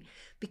anything,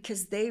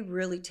 because they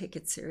really take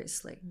it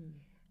seriously.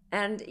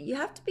 And you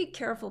have to be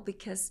careful,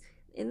 because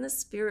in the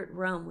spirit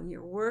realm, when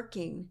you're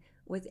working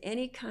with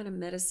any kind of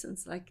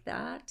medicines like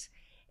that,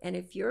 and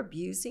if you're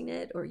abusing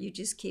it or you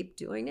just keep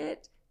doing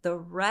it, the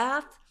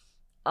wrath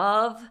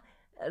of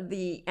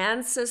the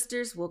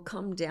ancestors will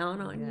come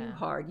down on you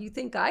hard. You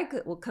think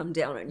will come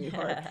down on you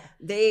hard.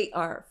 They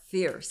are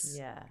fierce.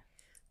 Yeah.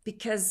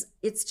 Because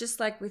it's just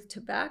like with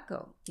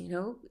tobacco.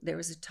 There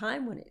was a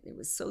time when it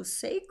was so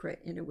sacred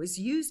and it was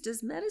used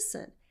as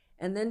medicine.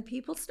 And then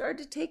people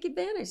started to take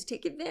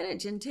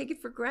advantage and take it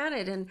for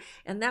granted.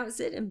 And that was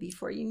it. And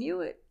before you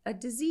knew it, a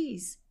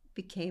disease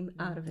became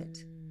out of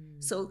it.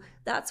 So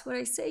that's what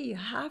I say. You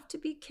have to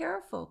be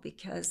careful,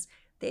 because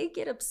they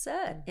get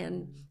upset,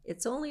 and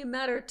it's only a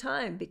matter of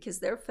time, because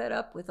they're fed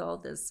up with all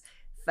this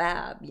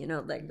fab,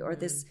 or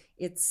this,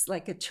 it's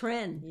like a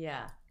trend.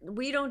 Yeah.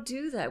 We don't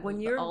do that. When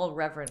you're all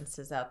reverence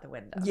is out the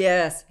window.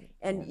 Yes.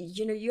 And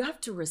you have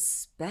to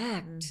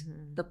respect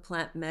the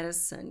plant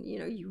medicine.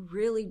 You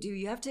really do.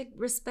 You have to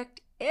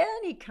respect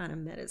any kind of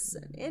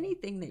medicine,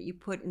 anything that you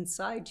put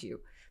inside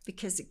you,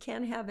 because it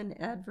can have an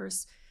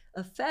adverse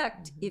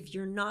effect if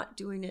you're not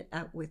doing it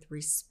with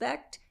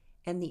respect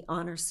and the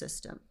honor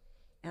system.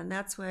 And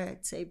that's why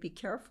I'd say be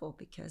careful,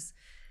 because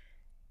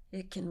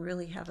it can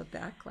really have a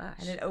backlash.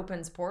 And it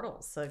opens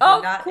portals. So if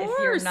you're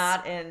you're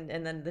not in,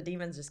 and then the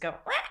demons just go,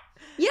 wah!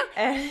 Yeah.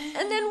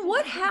 And then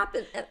what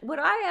happened? What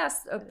I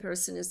asked a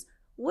person is,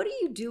 what do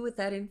you do with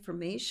that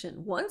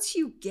information? Once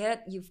you've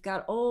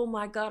got, oh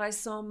my God, I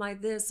saw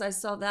this, I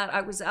saw that, I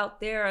was out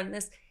there and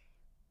this.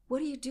 What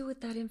do you do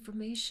with that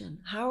information?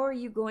 How are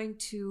you going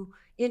to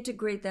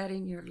integrate that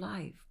in your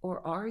life?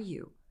 Or are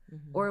you?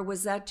 Or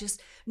was that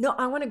just, no,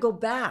 I want to go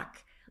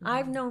back.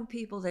 I've known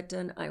people that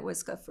done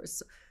ayahuasca for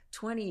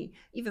 20,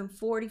 even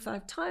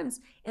 45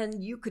 times,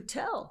 and you could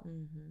tell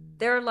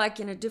they're like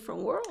in a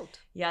different world.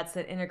 Yeah, it's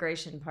that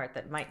integration part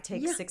that might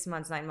take 6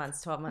 months, 9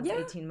 months, 12 months,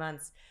 18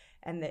 months.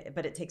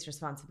 But it takes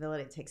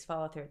responsibility, it takes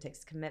follow through, it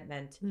takes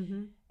commitment.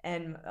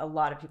 And a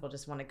lot of people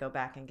just want to go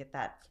back and get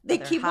that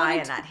high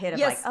and that hit of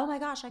like, oh my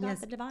gosh, I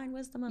got the divine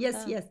wisdom of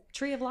the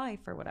tree of life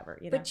or whatever.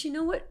 But you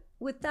know what?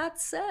 With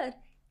that said,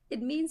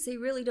 it means they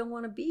really don't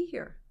want to be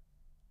here.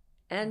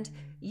 And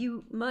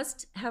you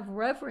must have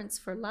reverence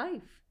for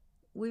life.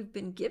 We've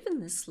been given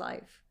this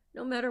life,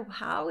 no matter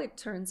how it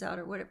turns out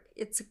or whatever.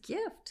 It's a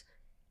gift.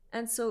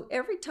 And so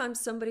every time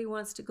somebody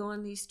wants to go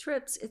on these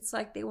trips, it's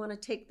like they want to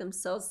take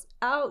themselves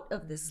out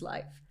of this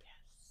life.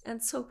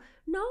 And so,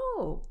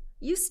 no,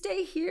 you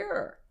stay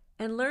here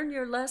and learn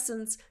your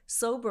lessons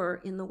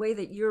sober in the way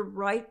that you're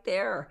right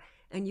there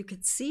and you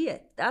could see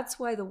it. That's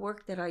why the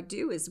work that I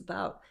do is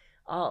about,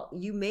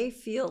 you may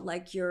feel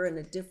like you're in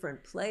a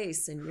different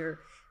place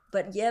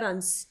but yet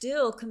I'm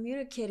still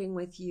communicating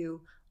with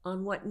you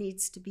on what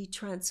needs to be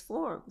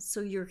transformed.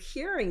 So you're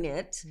hearing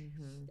it,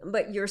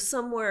 but you're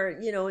somewhere,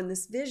 in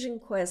this vision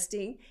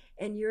questing,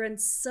 and you're in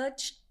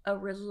such a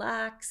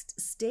relaxed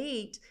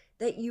state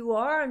that you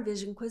are on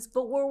vision quest,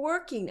 but we're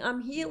working. I'm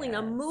healing.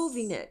 I'm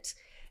moving it.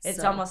 It's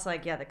almost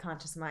like, the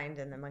conscious mind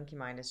and the monkey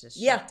mind is just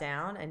shut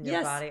down, and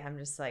your body, I'm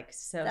just like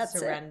that's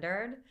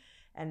surrendered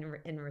and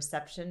in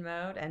reception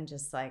mode, and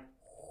just like.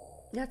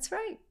 That's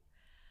right.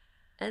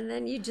 And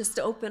then you just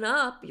open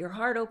up, your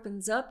heart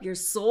opens up, your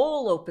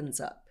soul opens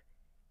up.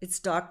 It's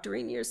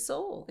doctoring your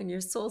soul. And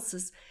your soul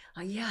says,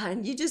 oh, yeah.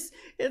 And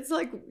it's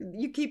like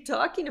you keep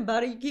talking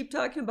about it. You keep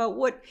talking about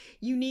what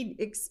you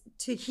need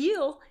to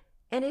heal.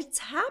 And it's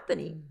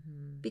happening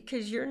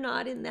because you're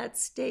not in that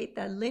state,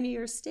 that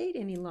linear state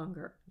any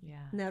longer.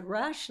 Yeah. In that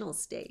rational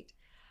state.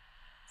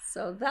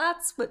 So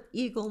that's what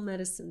Eagle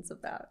Medicine's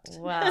about.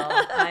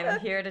 Well, I'm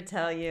here to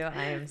tell you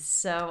I am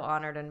so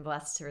honored and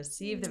blessed to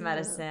receive the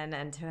medicine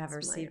and to have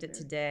received it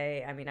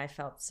today. I mean, I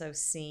felt so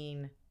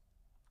seen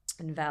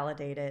and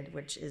validated,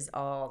 which is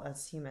all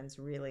us humans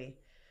really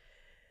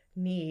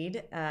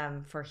need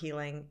for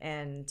healing.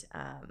 And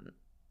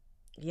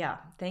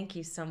thank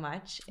you so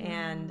much.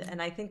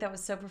 And I think that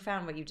was so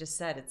profound what you just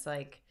said. It's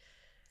like,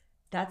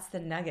 that's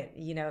the nugget.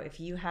 If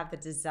you have the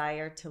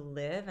desire to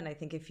live, and I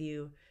think if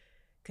you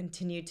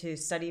continue to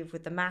study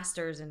with the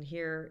masters and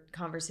hear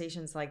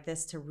conversations like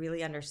this, to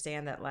really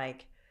understand that,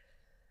 like,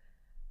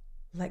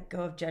 let go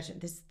of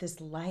judgment.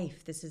 This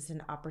life, this is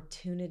an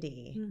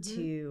opportunity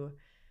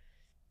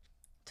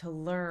to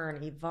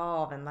learn,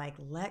 evolve, and like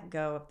let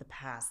go of the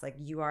past. Like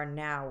you are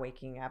now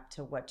waking up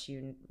to what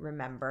you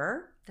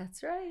remember.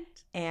 That's right.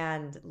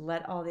 And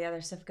let all the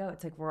other stuff go.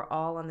 It's like we're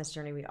all on this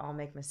journey. We all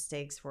make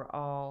mistakes. We're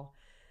all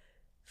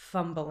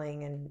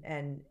fumbling,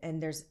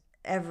 and there's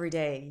every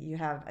day you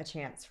have a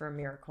chance for a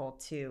miracle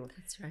to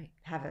That's right.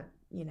 have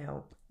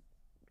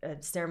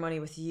a ceremony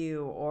with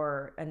you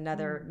or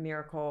another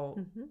miracle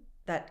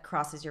that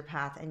crosses your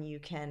path, and you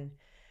can.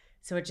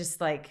 So it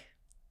just like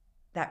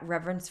that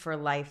reverence for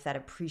life, that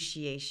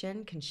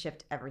appreciation can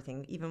shift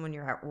everything. Even when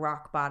you're at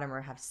rock bottom or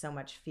have so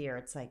much fear,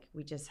 it's like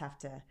we just have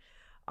to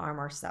arm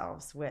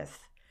ourselves with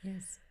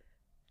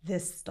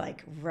this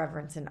like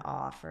reverence and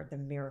awe for the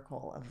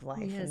miracle of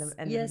life.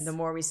 And the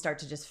more we start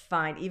to just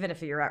find, even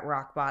if you're at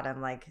rock bottom,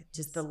 like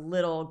just the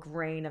little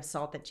grain of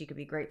salt that you could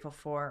be grateful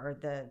for, or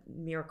the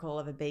miracle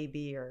of a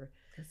baby, or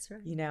that's right.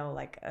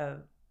 Like a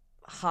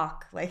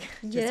hawk like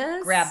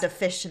just grabbed a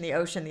fish in the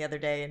ocean the other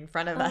day in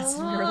front of us,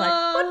 and we were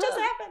like, what just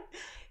happened?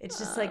 It's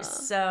just like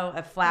so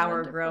a flower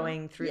wonderful.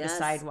 Growing through the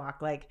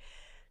sidewalk. Like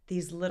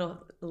these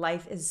little,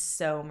 life is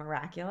so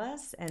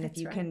miraculous, and that's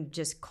if you can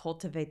just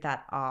cultivate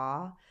that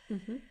awe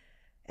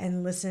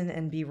and listen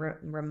and be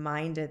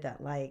reminded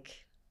that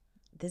like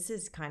this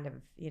is kind of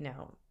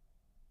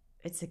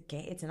it's a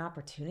game, it's an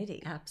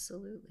opportunity.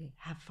 Absolutely.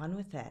 Have fun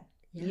with it.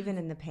 Even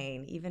in the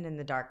pain, even in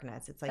the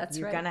darkness. It's like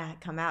you're going to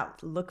come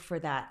out. Look for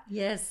that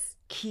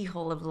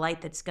keyhole of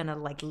light that's going to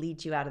like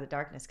lead you out of the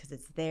darkness, because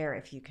it's there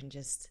if you can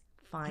just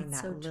find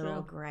that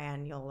little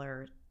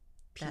granular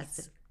piece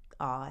of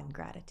awe and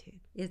gratitude.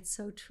 It's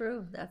so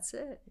true. That's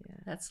it. Yeah.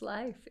 That's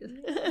life.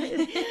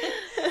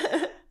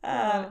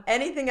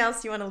 Anything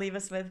else you want to leave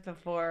us with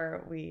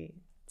before we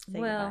say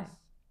goodbye?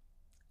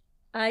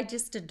 I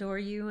just adore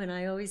you, and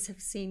I always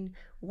have seen,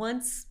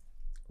 once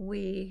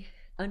we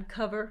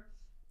uncover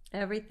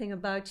everything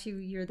about you,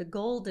 you're the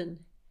golden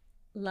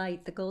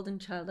light, the golden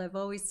child. I've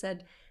always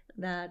said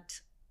that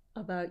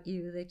about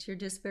you, that you're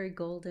just very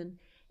golden.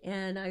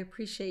 And I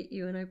appreciate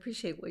you, and I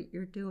appreciate what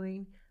you're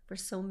doing for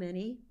so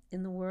many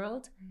in the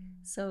world.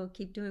 So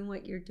keep doing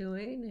what you're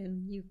doing,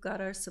 and you've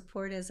got our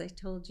support, as I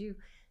told you,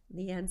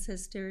 the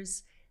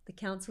ancestors, the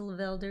Council of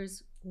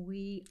Elders.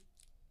 We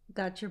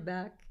got your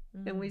back,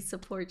 and we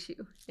support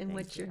you in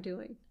what you're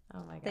doing.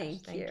 Oh my gosh.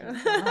 Thank you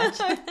so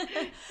much.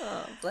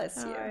 Oh, bless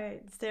you. All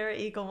right.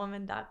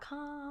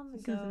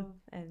 SaraEaglewoman.com. Go.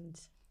 And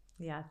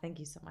thank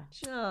you so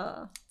much.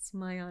 Oh, it's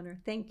my honor.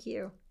 Thank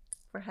you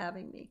for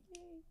having me.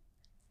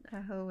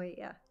 Ahoy,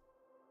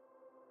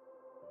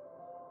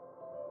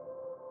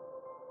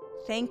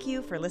 Thank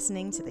you for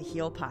listening to the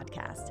Heal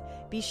Podcast.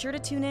 Be sure to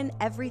tune in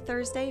every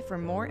Thursday for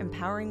more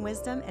empowering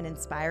wisdom and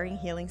inspiring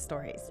healing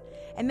stories.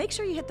 And make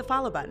sure you hit the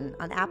follow button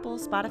on Apple,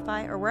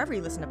 Spotify, or wherever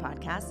you listen to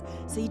podcasts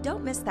so you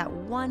don't miss that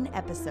one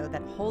episode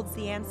that holds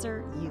the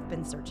answer you've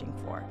been searching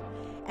for.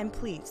 And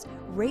please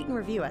rate and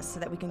review us so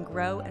that we can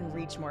grow and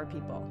reach more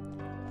people.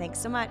 Thanks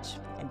so much,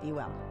 and be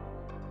well.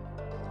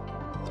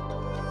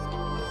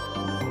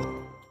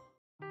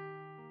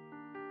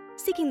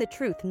 Seeking the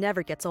truth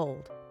never gets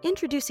old.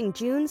 Introducing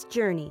June's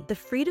Journey, the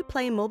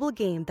free-to-play mobile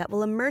game that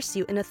will immerse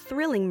you in a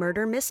thrilling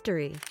murder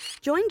mystery.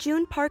 Join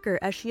June Parker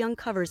as she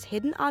uncovers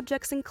hidden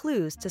objects and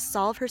clues to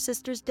solve her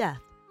sister's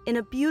death in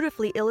a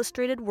beautifully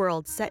illustrated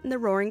world set in the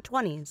Roaring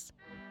 '20s.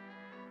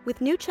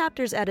 With new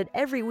chapters added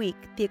every week,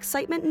 the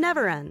excitement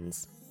never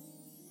ends.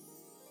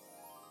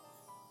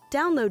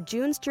 Download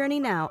June's Journey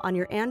now on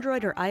your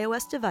Android or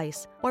iOS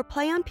device, or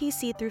play on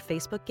PC through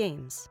Facebook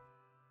Games.